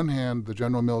on one hand, the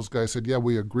General Mills guy said, yeah,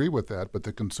 we agree with that, but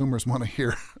the consumers want to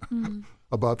hear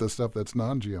about the stuff that's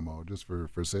non-GMO just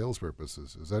for sales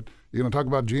purposes. Is that, you going to talk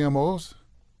about GMOs?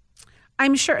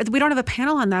 I'm sure we don't have a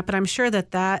panel on that, but I'm sure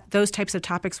that those types of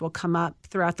topics will come up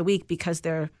throughout the week because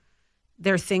they're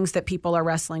things that people are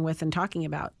wrestling with and talking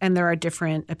about. And there are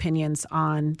different opinions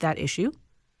on that issue.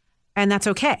 And that's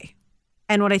okay.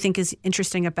 And what I think is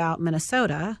interesting about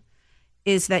Minnesota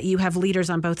is that you have leaders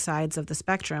on both sides of the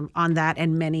spectrum on that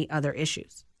and many other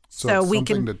issues. So we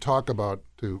can to talk about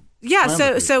to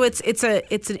so it's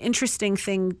an interesting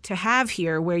thing to have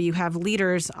here, where you have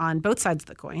leaders on both sides of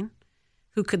the coin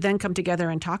who could then come together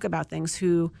and talk about things.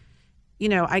 Who,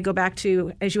 I go back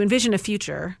to, as you envision a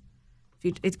future,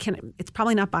 it's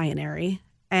probably not binary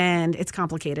and it's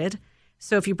complicated.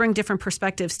 So if you bring different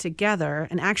perspectives together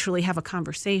and actually have a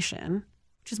conversation,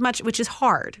 which is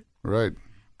hard, right?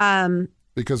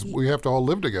 Because we have to all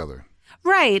live together.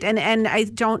 Right. And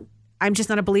I'm just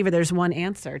not a believer there's one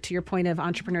answer. To your point of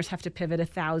entrepreneurs have to pivot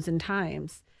 1,000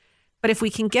 times. But if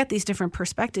we can get these different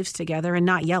perspectives together and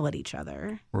not yell at each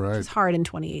other, right, which is hard in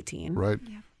 2018, right,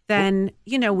 then,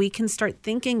 we can start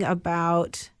thinking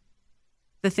about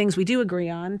the things we do agree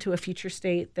on to a future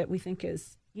state that we think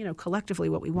is, collectively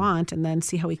what we want, and then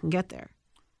see how we can get there.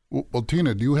 Well,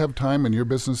 Tina, do you have time in your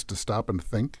business to stop and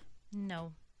think?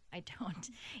 No. I don't.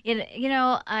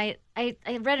 I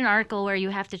read an article where you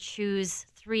have to choose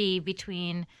 3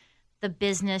 between the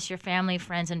business, your family,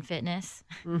 friends, and fitness.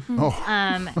 Mm-hmm.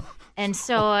 Oh. And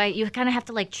so you kind of have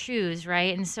to choose,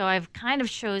 right? And so I've kind of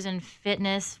chosen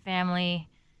fitness, family,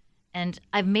 and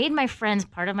I've made my friends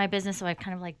part of my business, so I've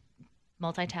kind of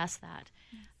multitask that.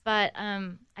 Yes. But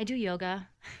I do yoga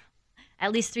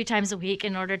at least 3 times a week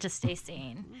in order to stay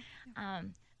sane.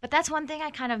 But that's one thing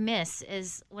I kind of miss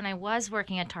is when I was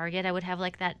working at Target, I would have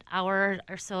that hour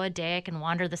or so a day I can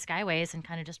wander the skyways and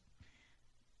kind of just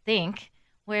think,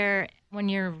 where when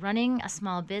you're running a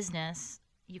small business,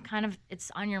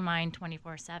 it's on your mind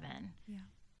 24/7. Yeah.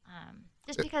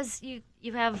 Just because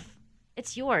you have,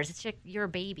 it's yours, it's your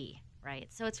baby, right?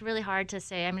 So it's really hard to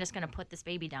say, I'm just going to put this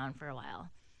baby down for a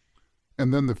while.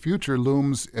 And then the future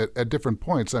looms at different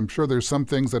points. I'm sure there's some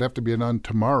things that have to be done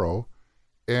tomorrow,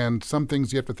 and some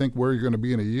things you have to think where you're going to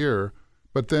be in a year.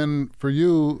 But then for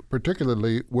you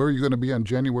particularly, where are you going to be on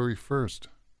January 1st?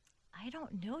 I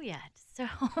don't know yet. So,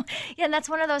 yeah, and that's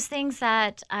one of those things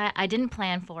that I didn't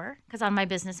plan for, because on my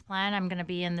business plan, I'm going to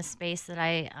be in the space that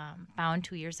I found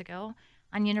 2 years ago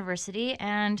on university.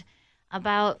 And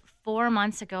about 4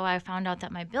 months ago, I found out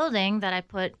that my building that I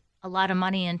put a lot of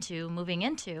money into moving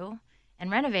into and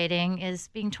renovating is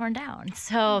being torn down.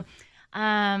 So,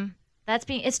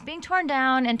 it's being torn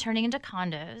down and turning into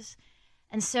condos.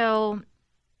 And so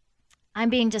I'm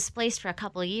being displaced for a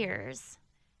couple of years.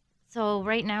 So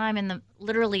right now I'm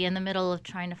literally in the middle of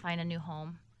trying to find a new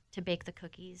home to bake the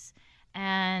cookies.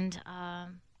 And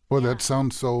that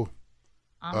sounds so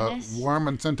warm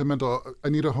and sentimental. I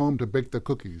need a home to bake the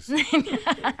cookies.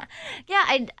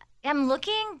 Yeah, I'm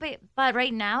looking, but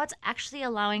right now it's actually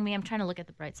allowing me, I'm trying to look at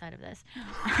the bright side of this.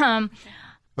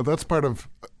 Well, that's part of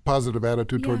positive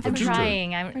attitude towards the future.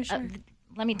 I'm trying.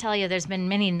 Let me tell you, there's been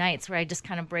many nights where I just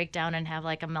kind of break down and have a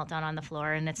meltdown on the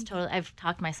floor, and it's totally. I've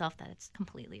talked myself that it's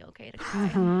completely okay to cry.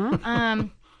 Mm-hmm.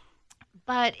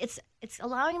 But it's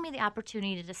allowing me the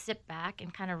opportunity to sit back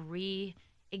and kind of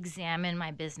re-examine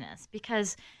my business,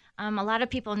 because a lot of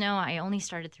people know I only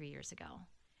started 3 years ago,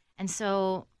 and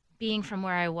so being from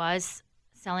where I was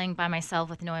selling by myself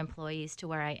with no employees to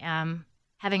where I am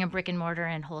having a brick and mortar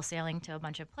and wholesaling to a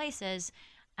bunch of places,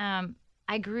 I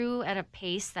I grew at a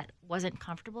pace that wasn't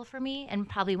comfortable for me and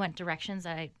probably went directions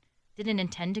that I didn't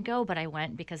intend to go, but I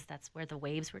went because that's where the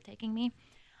waves were taking me.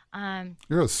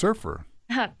 You're a surfer.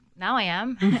 Now I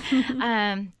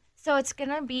am. So it's going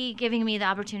to be giving me the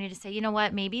opportunity to say, you know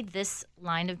what, maybe this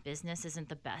line of business isn't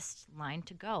the best line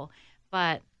to go,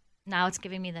 but now it's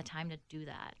giving me the time to do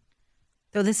that.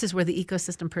 So this is where the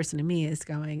ecosystem person in me is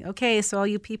going, okay, so all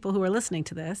you people who are listening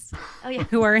to this, Oh, yeah.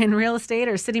 who are in real estate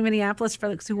or City Minneapolis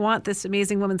folks who want this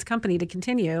amazing women's company to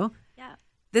continue, Yeah.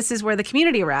 this is where the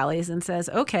community rallies and says,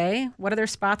 okay, what other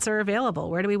spots are available?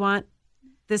 Where do we want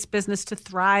this business to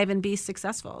thrive and be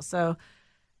successful? So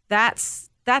that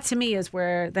to me is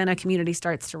where then a community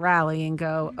starts to rally and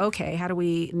go, okay, how do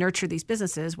we nurture these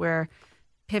businesses where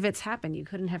pivots happen? You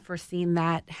couldn't have foreseen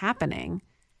that happening.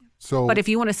 So, But if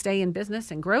you want to stay in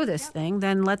business and grow this thing,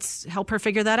 then let's help her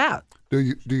figure that out.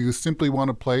 do you simply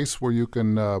want a place where you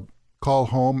can call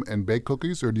home and bake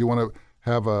cookies, or do you want to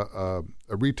have a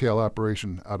retail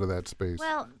operation out of that space?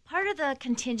 Well, part of the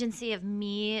contingency of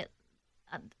me,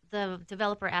 the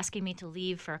developer asking me to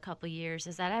leave for a couple of years,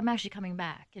 is that I'm actually coming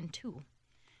back in 2.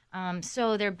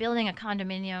 So they're building a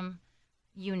condominium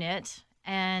unit,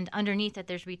 and underneath it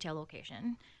there's retail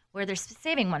location where they're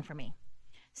saving one for me.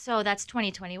 So that's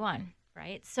 2021,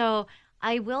 right? So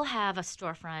I will have a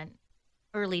storefront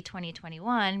early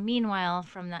 2021. Meanwhile,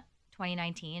 from that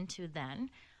 2019 to then,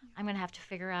 I'm going to have to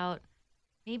figure out,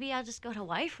 maybe I'll just go to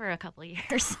Hawaii for a couple of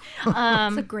years.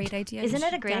 It's a great idea. Isn't You it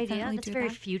a should great idea? definitely That's do very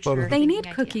that. future. They need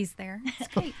idea. cookies there. It's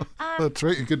great. That's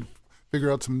right. You could figure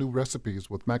out some new recipes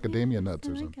with macadamia nuts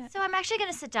or something. So I'm actually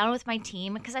going to sit down with my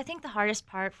team because I think the hardest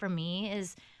part for me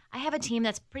is I have a team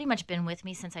that's pretty much been with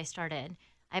me since I started.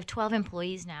 I have 12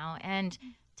 employees now, and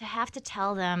to have to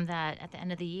tell them that at the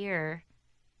end of the year,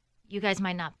 you guys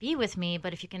might not be with me,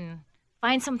 but if you can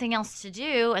find something else to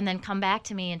do and then come back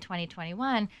to me in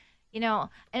 2021,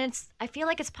 and I feel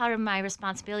like it's part of my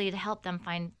responsibility to help them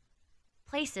find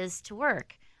places to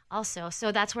work also.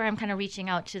 So that's where I'm kind of reaching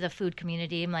out to the food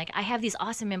community. I'm like, I have these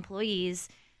awesome employees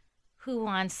who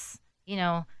wants,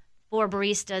 4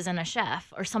 baristas and a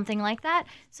chef or something like that.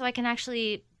 So I can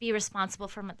actually be responsible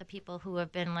for the people who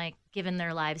have been given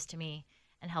their lives to me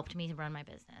and helped me run my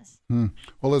business.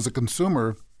 Well, as a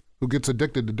consumer who gets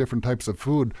addicted to different types of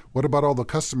food, what about all the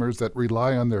customers that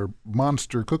rely on their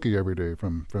monster cookie every day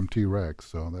from T-Rex?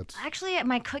 So that's Actually,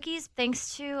 my cookies,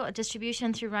 thanks to a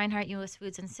distribution through Reinhart U.S.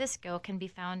 Foods and Cisco, can be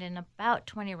found in about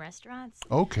 20 restaurants.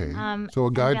 okay. So a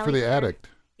on guide for Valley the Fair. addict.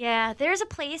 Yeah, there's a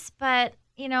place, but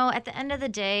at the end of the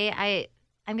day,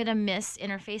 I'm gonna miss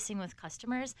interfacing with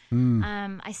customers.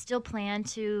 I still plan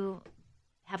to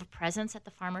have a presence at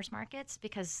the farmers markets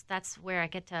because that's where I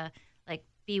get to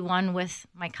be one with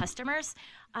my customers.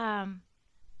 And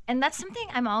that's something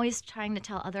I'm always trying to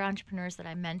tell other entrepreneurs that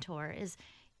I mentor is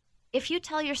if you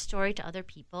tell your story to other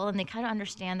people and they kind of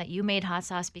understand that you made hot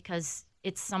sauce because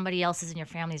it's somebody else's in your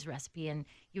family's recipe and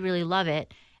you really love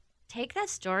it, take that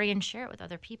story and share it with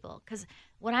other people. Because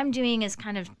what I'm doing is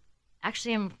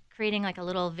I'm creating a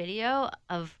little video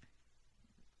of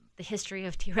the history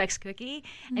of T-Rex Cookie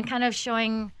and kind of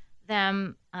showing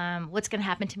them what's going to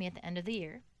happen to me at the end of the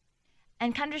year.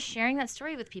 And kind of sharing that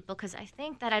story with people because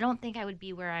I don't think I would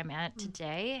be where I'm at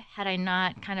today had I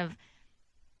not kind of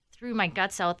threw my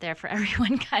guts out there for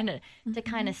everyone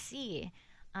to see.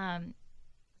 A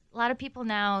lot of people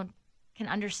now can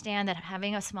understand that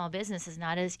having a small business is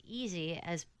not as easy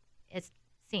as it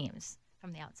seems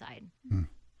from the outside.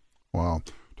 Wow.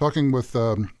 Talking with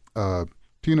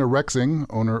Tina Rexing,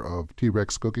 owner of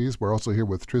T-Rex Cookies. We're also here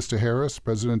with Trista Harris,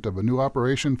 president of a new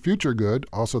operation, Future Good,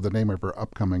 also the name of her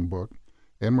upcoming book.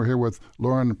 And we're here with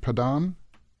Lauren Pradhan.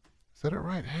 Is that it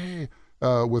right? Hey.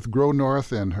 With Grow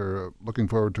North and her looking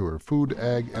forward to her Food,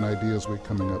 Ag, and Ideas Week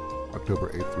coming up October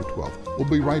 8th through 12th. We'll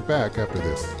be right back after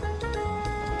this.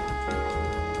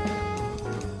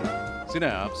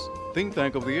 Synapse, Think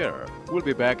Tank of the Year. We'll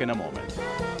be back in a moment.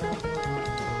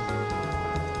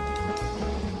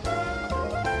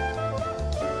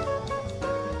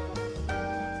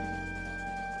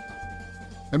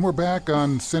 And we're back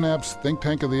on Synapse Think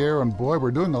Tank of the Air, and boy,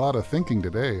 we're doing a lot of thinking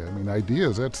today. I mean,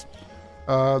 ideas, that's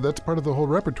part of the whole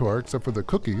repertoire, except for the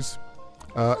cookies.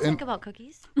 Think about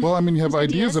cookies. Well, I mean, you have Just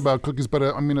ideas ideas? about cookies, but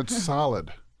it's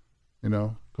solid.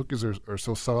 Cookies are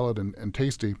so solid and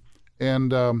tasty. And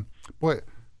boy,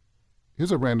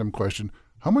 here's a random question.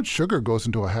 How much sugar goes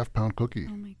into a half-pound cookie?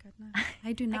 Oh my goodness.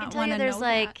 I do I not can tell want you to there's know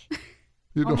that.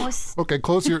 You know, almost okay,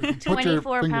 put your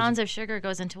 24 fingers. pounds of sugar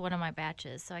goes into one of my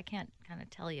batches, so I can't kind of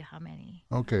tell you how many.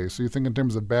 Okay, so you think in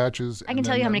terms of batches. I can and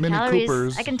tell then you how many Mini calories.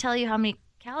 Coopers. I can tell you how many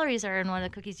calories are in one of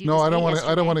the cookies you No, just I don't ate want to.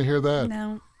 I don't want to yesterday.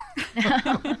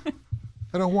 hear that. No.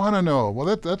 I don't want to know.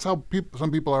 Well, that's how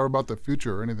some people are about the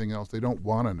future or anything else. They don't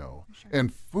want to know. Sure.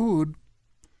 And food,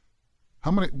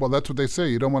 well, that's what they say.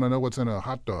 You don't want to know what's in a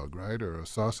hot dog, right? Or a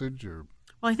sausage or...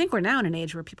 Well, I think we're now in an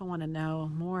age where people want to know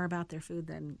more about their food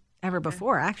than ever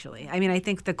before, actually. I mean, I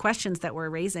think the questions that we're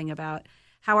raising about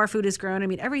how our food is grown, I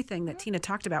mean, everything that Tina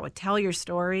talked about with tell your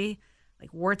story,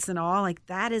 like warts and all, like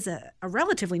that is a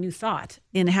relatively new thought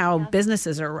in how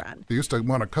businesses are run. They used to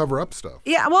want to cover up stuff.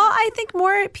 Yeah, well, I think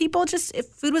more people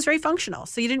food was very functional,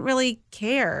 so you didn't really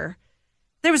care.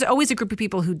 There was always a group of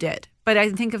people who did, but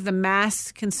I think of the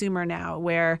mass consumer now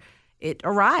where it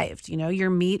arrived. You know,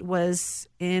 your meat was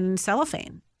in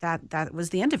cellophane. That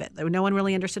was the end of it. No one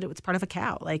really understood it was part of a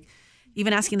cow. Like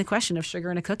even asking the question of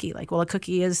sugar in a cookie, like, well, a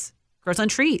cookie grows on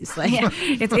trees. Like,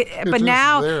 but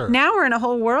now we're in a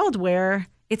whole world where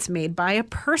it's made by a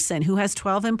person who has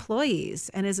 12 employees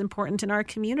and is important in our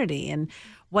community, and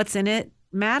what's in it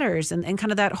matters. And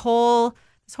kind of this whole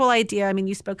idea, I mean,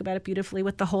 you spoke about it beautifully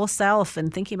with the whole self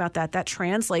and thinking about that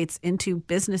translates into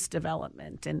business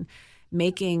development and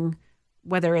making,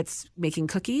 whether it's making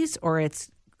cookies or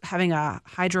it's having a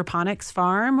hydroponics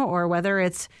farm or whether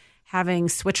it's having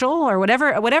switchel or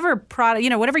whatever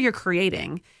product, whatever you're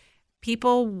creating.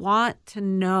 People want to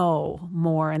know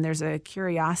more, and there's a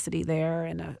curiosity there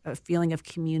and a feeling of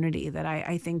community that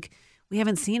I think we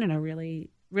haven't seen in a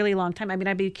really, really long time. I mean,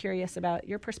 I'd be curious about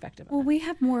your perspective on that. We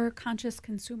have more conscious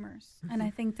consumers, and I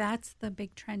think that's the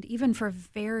big trend. Even for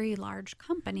very large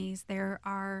companies, there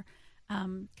are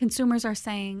consumers are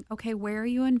saying, okay, where are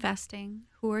you investing?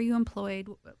 Who are you employed?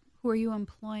 Who are you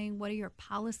employing? What do your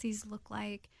policies look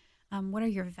like? What are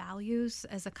your values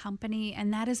as a company?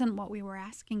 And that isn't what we were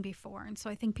asking before. And so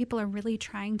I think people are really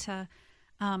trying to,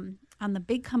 on the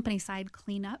big company side,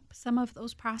 clean up some of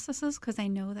those processes because I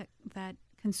know that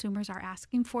consumers are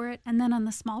asking for it. And then on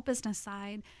the small business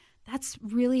side, that's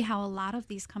really how a lot of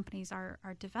these companies are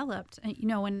developed.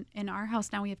 And, in our house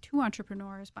now we have 2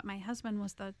 entrepreneurs, but my husband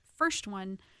was the first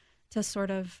one to sort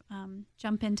of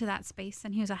jump into that space.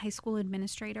 And he was a high school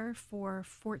administrator for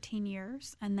 14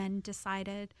 years and then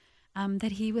decided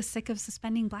that he was sick of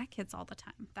suspending Black kids all the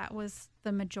time. That was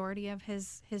the majority of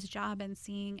his job, and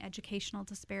seeing educational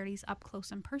disparities up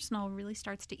close and personal really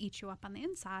starts to eat you up on the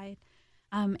inside.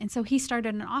 And so he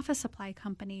started an office supply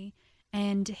company,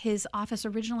 and his office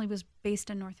originally was based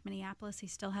in North Minneapolis. He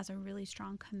still has a really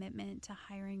strong commitment to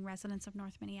hiring residents of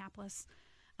North Minneapolis.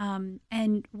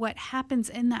 And what happens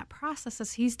in that process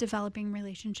as he's developing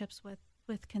relationships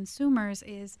with consumers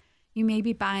is you may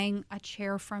be buying a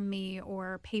chair from me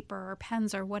or paper or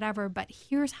pens or whatever, but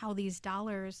here's how these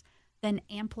dollars then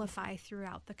amplify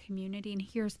throughout the community, and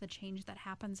here's the change that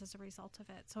happens as a result of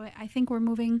it. So I think we're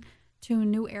moving to a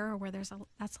new era where that's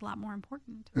a lot more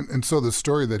important. And so the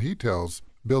story that he tells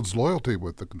builds loyalty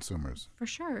with the consumers. For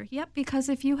sure. Yep, because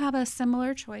if you have a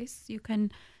similar choice, you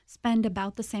can spend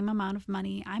about the same amount of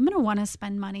money. I'm going to want to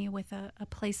spend money with a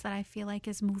place that I feel like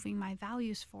is moving my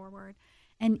values forward.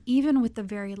 And even with the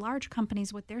very large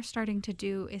companies, what they're starting to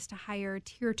do is to hire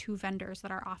tier 2 vendors that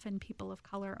are often people of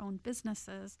color-owned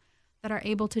businesses that are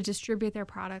able to distribute their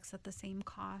products at the same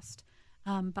cost.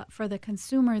 But for the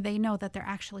consumer, they know that they're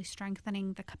actually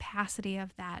strengthening the capacity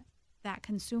of that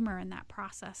consumer in that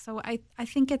process. So I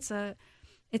think it's a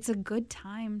good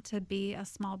time to be a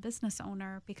small business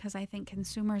owner because I think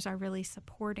consumers are really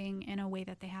supporting in a way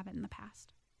that they haven't in the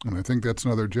past. And I think that's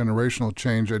another generational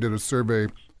change. I did a survey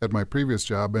at my previous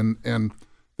job, and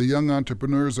the young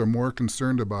entrepreneurs are more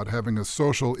concerned about having a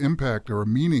social impact or a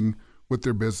meaning with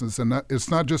their business, and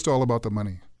it's not just all about the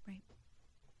money. Right.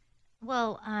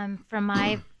 Well, from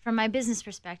my business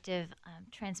perspective,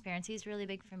 transparency is really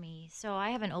big for me. So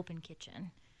I have an open kitchen,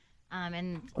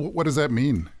 and what does that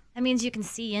mean? That means you can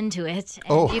see into it,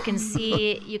 and you can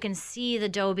see the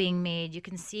dough being made. You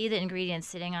can see the ingredients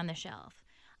sitting on the shelf.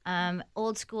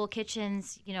 Old school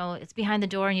kitchens, it's behind the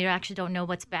door and you actually don't know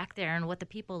what's back there and what the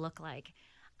people look like.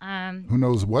 Who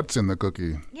knows what's in the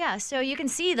cookie? Yeah, so you can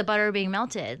see the butter being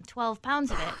melted, 12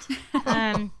 pounds of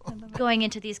it, going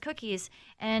into these cookies.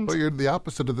 Well, you're the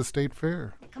opposite of the state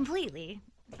fair. Completely.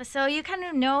 So you kind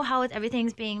of know how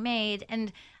everything's being made,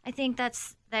 and I think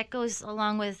that goes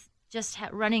along with just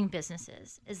running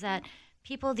businesses, is that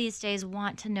people these days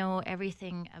want to know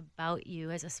everything about you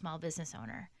as a small business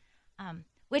owner.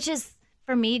 Which is,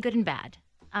 for me, good and bad.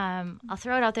 I'll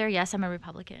throw it out there. Yes, I'm a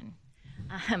Republican.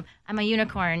 I'm a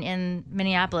unicorn in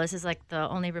Minneapolis as like the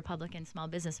only Republican small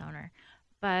business owner.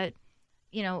 But,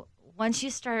 once you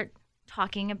start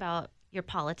talking about your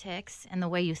politics and the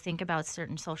way you think about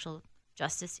certain social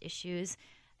justice issues,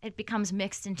 it becomes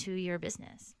mixed into your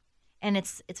business. And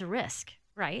it's a risk,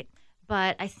 right?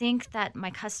 But I think that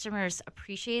my customers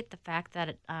appreciate the fact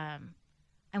that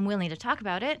I'm willing to talk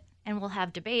about it, and we'll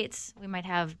have debates. We might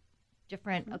have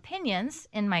different opinions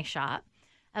in my shop,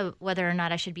 whether or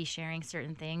not I should be sharing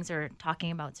certain things or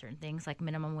talking about certain things like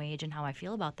minimum wage and how I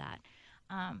feel about that.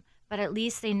 But at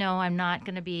least they know I'm not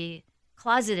going to be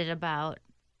closeted about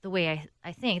the way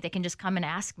I think. They can just come and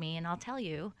ask me, and I'll tell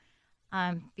you,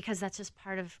 because that's just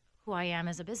part of who I am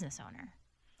as a business owner.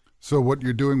 So what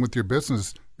you're doing with your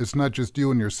business, it's not just you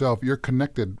and yourself. You're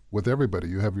connected with everybody.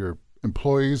 You have your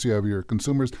employees, you have your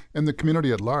consumers, and the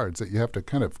community at large that you have to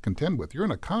kind of contend with. You're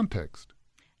in a context.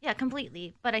 Yeah,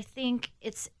 completely. But I think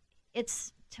it's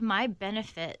to my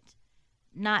benefit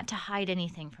not to hide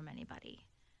anything from anybody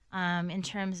in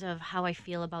terms of how I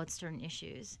feel about certain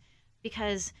issues.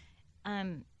 Because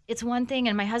it's one thing,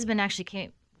 and my husband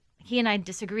actually he and I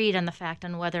disagreed on the fact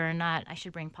on whether or not I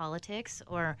should bring politics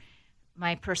or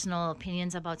my personal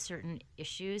opinions about certain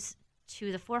issues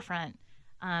to the forefront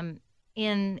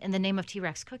in the name of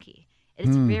T-Rex Cookie.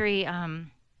 It's very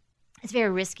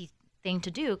risky thing to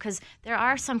do, because there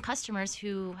are some customers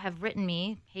who have written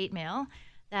me hate mail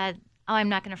that, I'm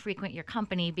not going to frequent your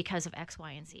company because of X,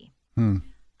 Y, and Z.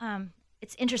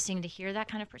 It's interesting to hear that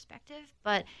kind of perspective,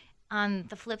 but on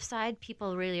the flip side,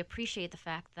 people really appreciate the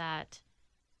fact that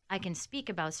I can speak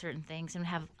about certain things and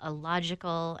have a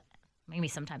logical, maybe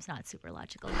sometimes not super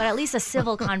logical, but at least a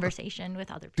civil conversation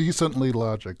with other people. Decently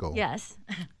logical. Yes.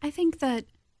 I think that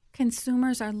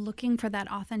consumers are looking for that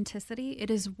authenticity.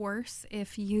 It is worse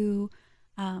if you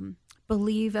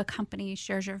believe a company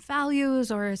shares your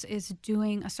values or is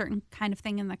doing a certain kind of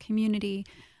thing in the community,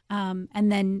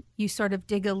 and then you sort of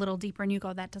dig a little deeper and you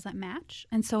go, that doesn't match.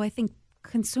 And so I think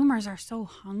consumers are so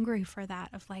hungry for that,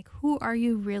 of like, who are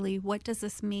you really? What does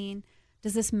this mean?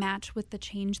 Does this match with the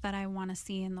change that I want to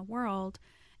see in the world?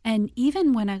 And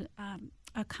even when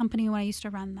a company, when I used to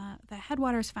run the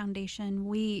Headwaters Foundation,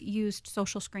 we used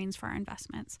social screens for our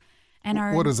investments.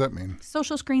 And what does that mean?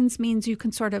 Social screens means you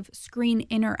can sort of screen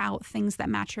in or out things that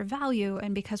match your value.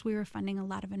 And because we were funding a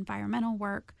lot of environmental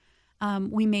work,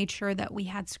 we made sure that we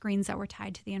had screens that were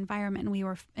tied to the environment, and we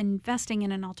were investing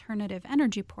in an alternative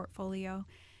energy portfolio.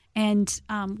 And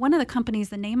one of the companies,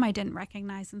 the name I didn't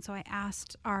recognize, and so I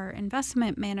asked our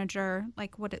investment manager,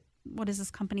 like, what is this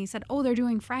company? He said, they're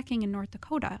doing fracking in North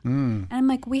Dakota. And I'm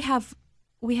like, we have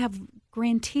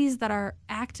grantees that are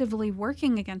actively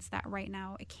working against that right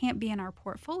now. It can't be in our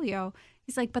portfolio.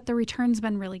 He's like, but the return's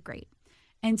been really great.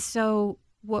 And so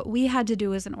what we had to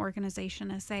do as an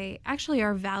organization is say, actually,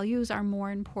 our values are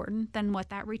more important than what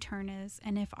that return is.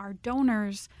 And if our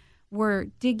donors were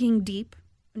digging deep,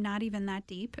 not even that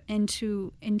deep,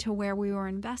 into where we were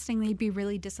investing, they'd be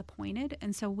really disappointed.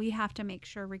 And so we have to make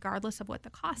sure, regardless of what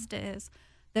the cost is,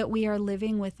 that we are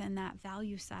living within that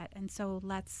value set. And so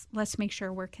let's make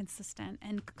sure we're consistent.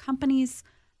 And companies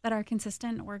that are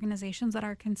consistent, organizations that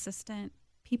are consistent,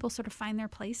 people sort of find their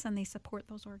place and they support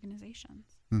those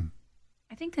organizations.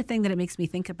 I think the thing that it makes me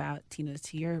think about, Tina,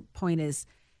 to your point is,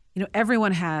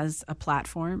 everyone has a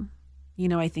platform.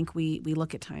 I think we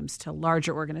look at times to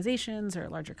larger organizations or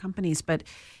larger companies, but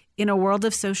in a world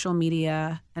of social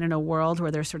media and in a world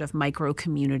where there's sort of micro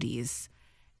communities,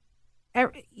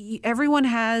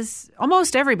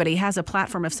 almost everybody has a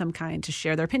platform of some kind to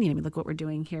share their opinion. I mean, look what we're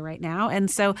doing here right now. And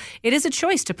so it is a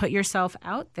choice to put yourself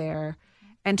out there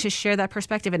and to share that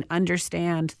perspective and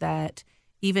understand that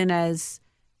even as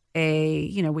I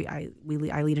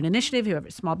lead an initiative. You have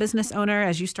a small business owner.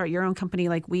 As you start your own company,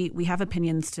 like we have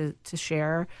opinions to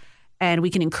share, and we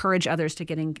can encourage others to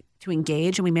to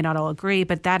engage. And we may not all agree,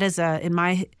 but that is in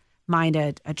my mind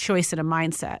a choice and a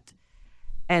mindset.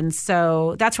 And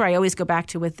so that's where I always go back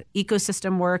to with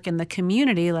ecosystem work and the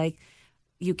community. Like,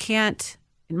 you can't,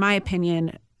 in my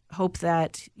opinion, hope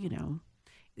that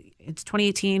it's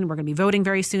 2018. We're going to be voting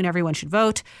very soon. Everyone should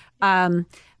vote.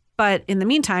 But in the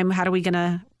meantime, what are we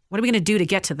going to do to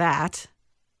get to that?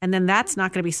 And then that's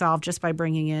not going to be solved just by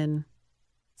bringing in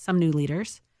some new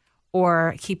leaders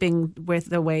or keeping with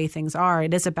the way things are.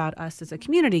 It is about us as a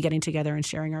community getting together and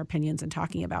sharing our opinions and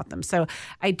talking about them. So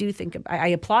I do think I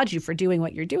applaud you for doing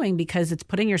what you're doing, because it's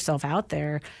putting yourself out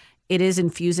there. It is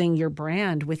infusing your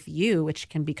brand with you, which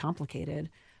can be complicated.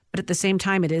 But at the same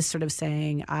time, it is sort of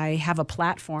saying, I have a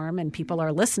platform and people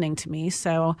are listening to me,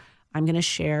 so I'm going to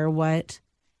share what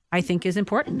I think is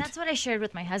important. And that's what I shared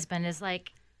with my husband is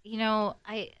like,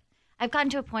 I've gotten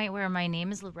to a point where my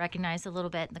name is recognized a little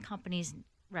bit and the company's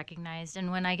recognized.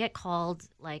 And when I get called,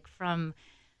 like from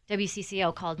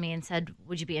WCCO called me and said,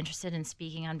 would you be interested in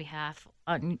speaking on behalf,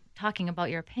 talking about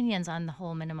your opinions on the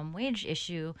whole minimum wage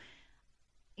issue?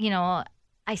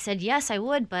 I said, yes, I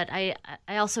would. But I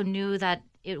also knew that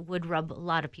it would rub a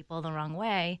lot of people the wrong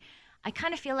way. I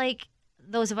kind of feel like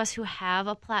those of us who have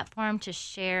a platform to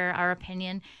share our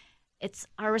opinion, it's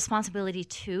our responsibility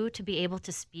too to be able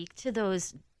to speak to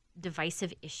those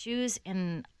divisive issues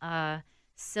in a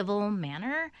civil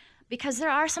manner, because there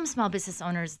are some small business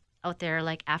owners out there,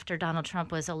 like after Donald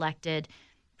Trump was elected,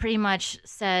 pretty much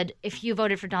said, if you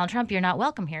voted for Donald Trump, you're not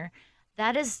welcome here.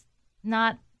 That is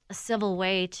not a civil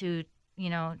way to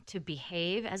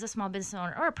behave as a small business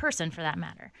owner, or a person for that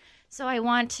matter. So I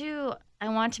want to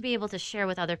be able to share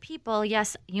with other people.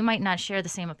 Yes, you might not share the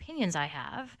same opinions I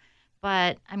have,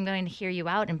 but I'm going to hear you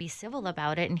out and be civil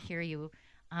about it and hear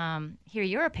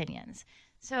your opinions.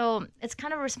 So it's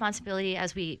kind of a responsibility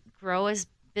as we grow as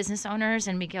business owners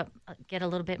and we get a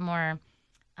little bit more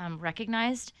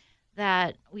recognized,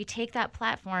 that we take that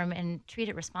platform and treat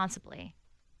it responsibly.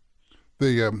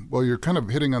 Well, you're kind of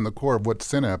hitting on the core of what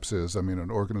Synapse is. I mean,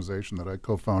 an organization that I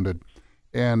co-founded.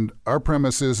 And our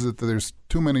premise is that there's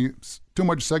too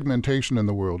much segmentation in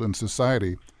the world, in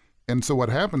society. And so what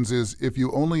happens is, if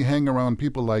you only hang around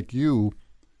people like you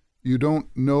don't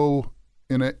know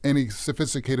in any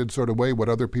sophisticated sort of way what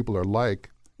other people are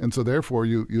like. And so therefore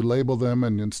you label them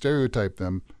and stereotype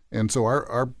them. And so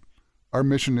our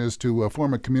mission is to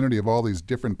form a community of all these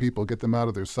different people, get them out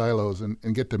of their silos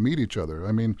and get to meet each other.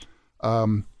 I mean,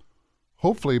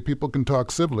 hopefully people can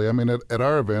talk civilly. I mean, at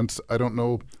our events, I don't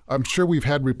know, I'm sure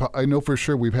I know for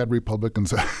sure we've had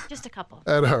Republicans. Just a couple.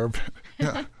 At our event.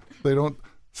 Yeah, they don't,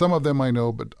 some of them I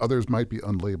know, but others might be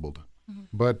unlabeled. Mm-hmm.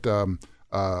 But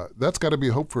that's got to be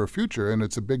a hope for a future, and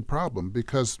it's a big problem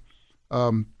because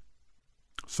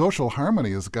social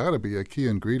harmony has got to be a key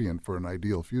ingredient for an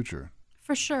ideal future.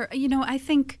 For sure. I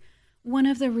think one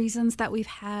of the reasons that we've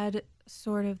had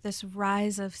sort of this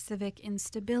rise of civic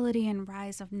instability and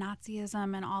rise of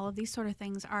Nazism and all of these sort of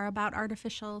things are about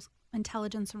artificial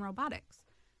intelligence and robotics.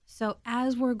 So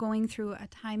as we're going through a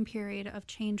time period of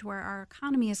change where our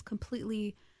economy is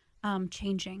completely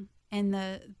changing, and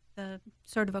the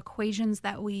sort of equations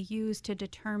that we use to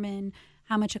determine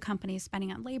how much a company is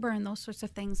spending on labor and those sorts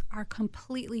of things are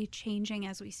completely changing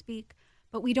as we speak,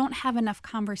 but we don't have enough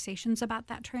conversations about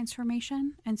that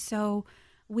transformation. And so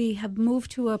we have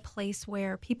moved to a place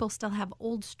where people still have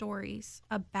old stories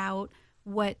about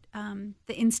what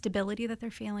the instability that they're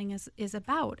feeling is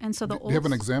about. And so do you have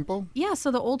an example? Yeah,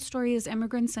 so the old story is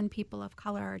immigrants and people of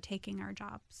color are taking our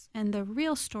jobs. And the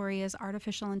real story is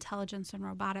artificial intelligence and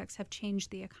robotics have changed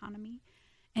the economy.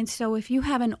 And so if you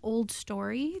have an old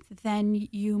story, then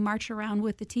you march around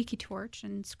with the tiki torch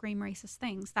and scream racist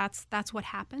things. That's what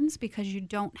happens because you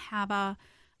don't have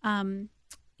an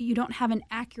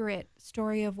accurate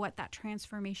story of what that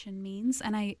transformation means.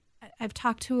 And I've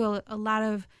talked to a lot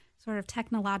of sort of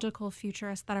technological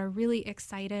futurists that are really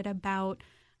excited about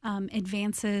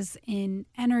advances in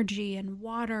energy and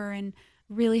water, and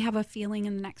really have a feeling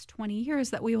in the next 20 years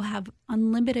that we will have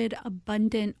unlimited,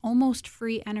 abundant, almost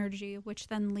free energy, which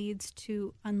then leads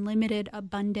to unlimited,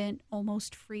 abundant,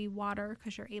 almost free water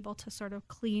because you're able to sort of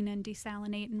clean and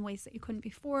desalinate in ways that you couldn't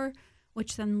before,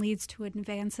 which then leads to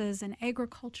advances in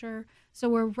agriculture. So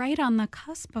we're right on the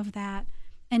cusp of that.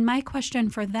 And my question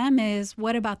for them is,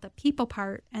 what about the people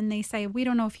part? And they say, we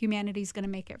don't know if humanity is going to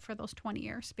make it for those 20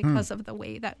 years because of the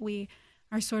way that we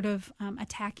are sort of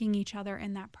attacking each other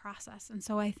in that process. And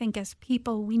so I think as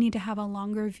people, we need to have a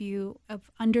longer view of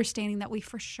understanding that we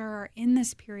for sure are in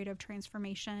this period of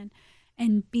transformation,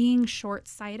 and being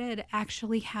short-sighted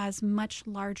actually has much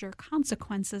larger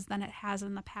consequences than it has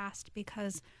in the past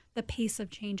because the pace of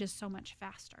change is so much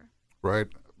faster. Right.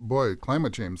 Boy,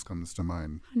 climate change comes to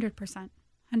mind. 100%.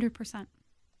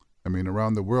 I mean,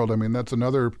 around the world, that's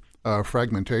another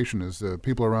fragmentation is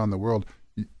people around the world.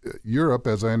 Europe,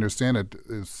 as I understand it,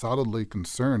 is solidly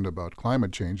concerned about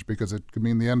climate change because it could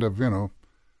mean the end of,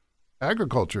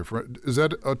 agriculture. Is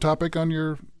that a topic on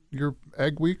your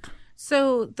Ag Week?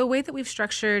 So the way that we've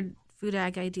structured Food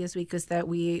Ag Ideas Week is that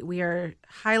we are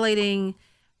highlighting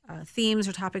themes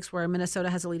or topics where Minnesota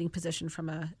has a leading position from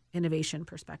an innovation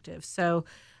perspective. So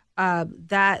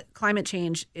that climate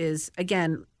change is,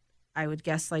 again, I would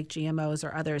guess like GMOs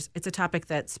or others, it's a topic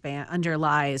that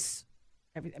underlies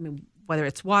whether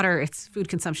it's water, it's food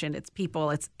consumption, it's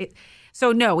people,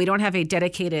 So no, we don't have a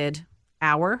dedicated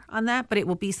hour on that, but it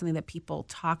will be something that people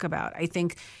talk about. I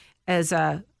think as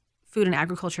a food and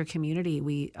agriculture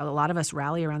community, a lot of us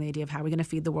rally around the idea of how are we going to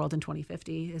feed the world in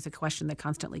 2050 is a question that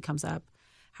constantly comes up.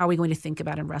 How are we going to think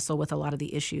about and wrestle with a lot of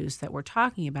the issues that we're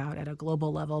talking about at a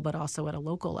global level, but also at a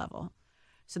local level?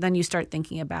 So then you start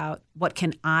thinking about what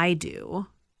can I do?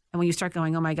 And when you start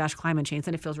going, oh my gosh, climate change,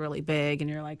 then it feels really big. And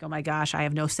you're like, oh my gosh, I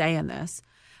have no say in this.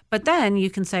 But then you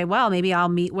can say, well, maybe I'll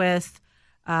meet with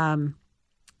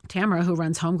Tamara, who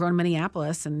runs Homegrown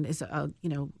Minneapolis and is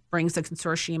brings a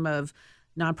consortium of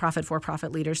nonprofit,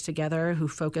 for-profit leaders together who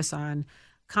focus on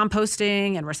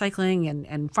composting and recycling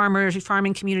and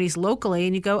farming communities locally.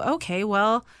 And you go, okay,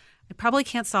 well, I probably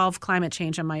can't solve climate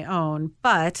change on my own,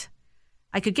 but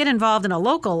I could get involved in a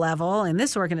local level in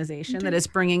this organization that is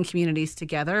bringing communities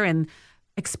together and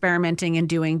experimenting and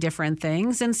doing different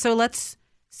things. And so let's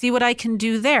see what I can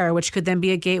do there, which could then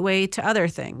be a gateway to other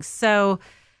things. So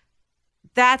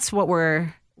that's what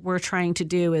we're trying to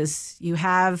do. Is you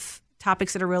have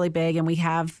topics that are really big, and we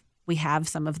have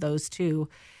some of those too,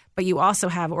 but you also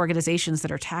have organizations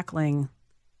that are tackling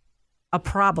a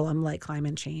problem like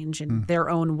climate change in their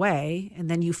own way, and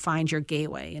then you find your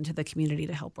gateway into the community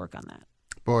to help work on that.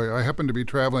 Boy, I happened to be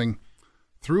traveling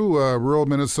through rural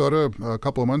Minnesota a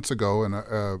couple of months ago, and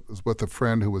I was with a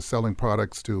friend who was selling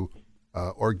products to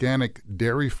organic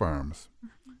dairy farms.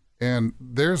 And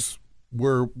there's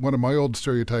where one of my old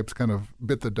stereotypes kind of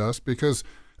bit the dust, because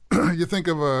you think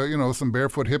of some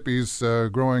barefoot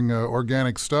hippies growing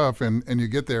organic stuff, and you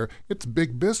get there, it's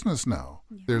big business now.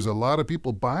 Yeah. There's a lot of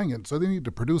people buying it, so they need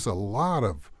to produce a lot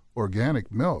of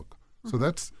organic milk. So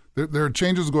there are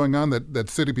changes going on that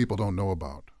city people don't know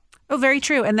about. Oh, very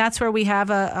true. And that's where we have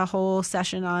a whole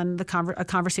session on a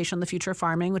conversation on the future of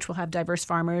farming, which will have diverse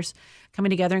farmers coming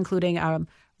together, including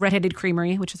Red-Headed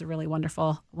Creamery, which is a really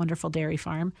wonderful, wonderful dairy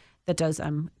farm that does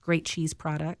great cheese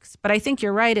products. But I think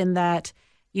you're right in that,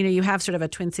 you have sort of a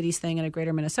Twin Cities thing and a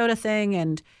Greater Minnesota thing,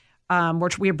 and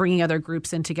we're bringing other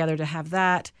groups in together to have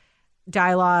that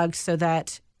dialogue so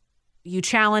that you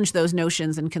challenge those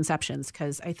notions and conceptions,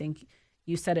 because I think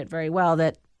you said it very well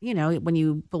that, when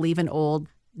you believe in old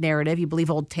narrative, you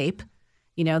believe old tape,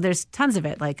 there's tons of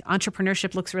it. Like,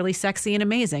 entrepreneurship looks really sexy and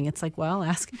amazing. It's like, well,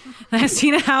 ask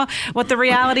Tina what the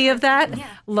reality of that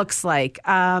looks like.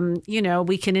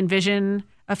 We can envision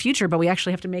a future, but we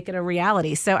actually have to make it a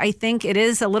reality. So I think it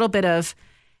is a little bit of,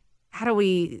 how do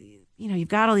we, you've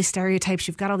got all these stereotypes,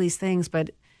 you've got all these things,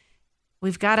 but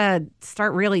we've got to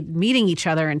start really meeting each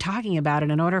other and talking about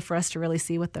it in order for us to really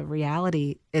see what the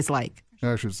reality is like.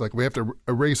 Yeah, it's like we have to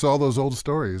erase all those old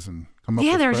stories and come up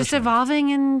with they're fresh just ones.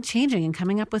 Evolving and changing and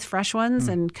coming up with fresh ones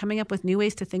and coming up with new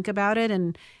ways to think about it.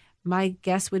 And my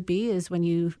guess would be is when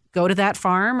you go to that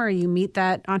farm or you meet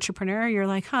that entrepreneur, you're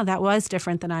like, that was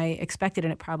different than I expected,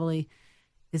 and it probably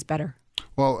is better.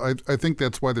 Well, I think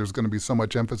that's why there's going to be so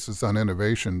much emphasis on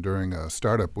innovation during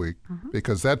Startup Week,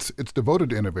 because it's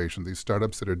devoted to innovation, these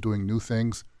startups that are doing new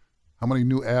things. How many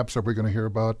new apps are we going to hear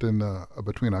about in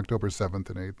between October 7th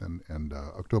and 8th and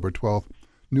October 12th?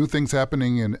 New things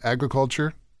happening in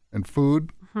agriculture and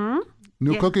food.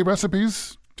 New cookie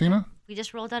recipes, Tina? We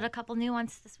just rolled out a couple new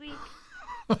ones this week.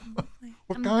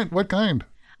 What kind?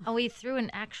 Oh, we threw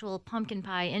an actual pumpkin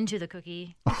pie into the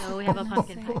cookie. So we have a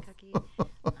pumpkin pie cookie.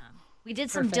 We did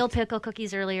some dill pickle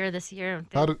cookies earlier this year.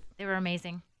 They were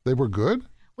amazing. They were good?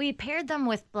 We paired them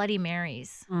with Bloody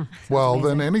Marys. Well,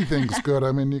 amazing. Then anything's good.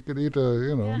 I mean, you could eat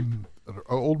an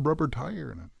old rubber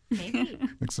tire in it. Maybe.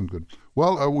 Makes them good.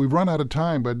 Well, we've run out of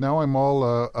time, but now I'm all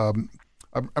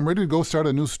I'm ready to go start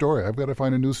a new story. I've got to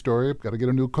find a new story. I've got to get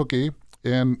a new cookie.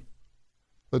 And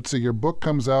let's see, your book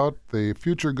comes out, The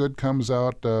Future Good comes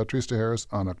out, Trista Harris,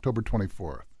 on October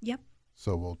 24th. Yep.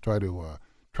 So we'll try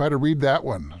to read that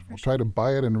one. We'll try to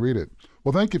buy it and read it.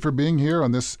 Well, thank you for being here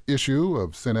on this issue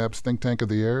of Synapse Think Tank of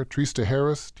the Air. Trista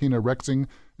Harris, Tina Rexing,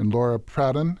 and Laura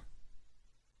Pradhan.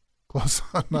 Close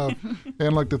enough. And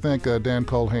I'd like to thank Dan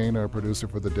Culhane, our producer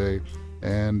for the day.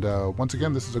 And once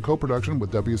again, this is a co-production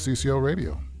with WCCO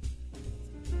Radio.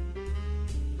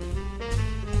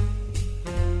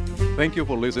 Thank you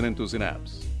for listening to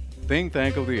Synapse Think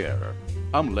Tank of the Air.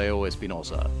 I'm Leo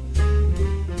Espinosa.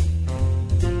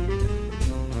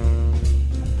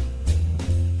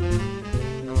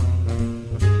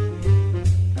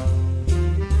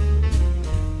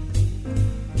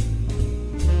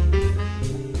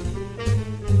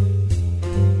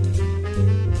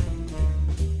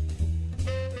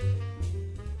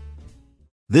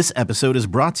 This episode is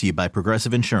brought to you by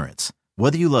Progressive Insurance.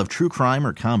 Whether you love true crime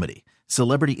or comedy,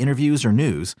 celebrity interviews or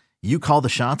news, you call the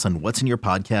shots on what's in your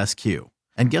podcast queue.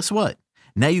 And guess what?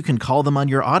 Now you can call them on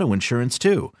your auto insurance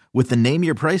too with the Name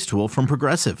Your Price tool from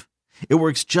Progressive. It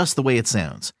works just the way it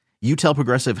sounds. You tell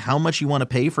Progressive how much you want to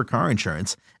pay for car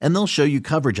insurance, and they'll show you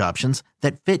coverage options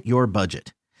that fit your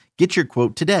budget. Get your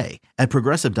quote today at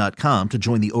Progressive.com to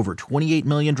join the over 28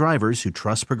 million drivers who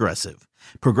trust Progressive.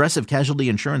 Progressive Casualty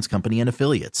Insurance Company and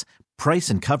Affiliates. Price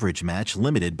and coverage match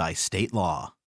limited by state law.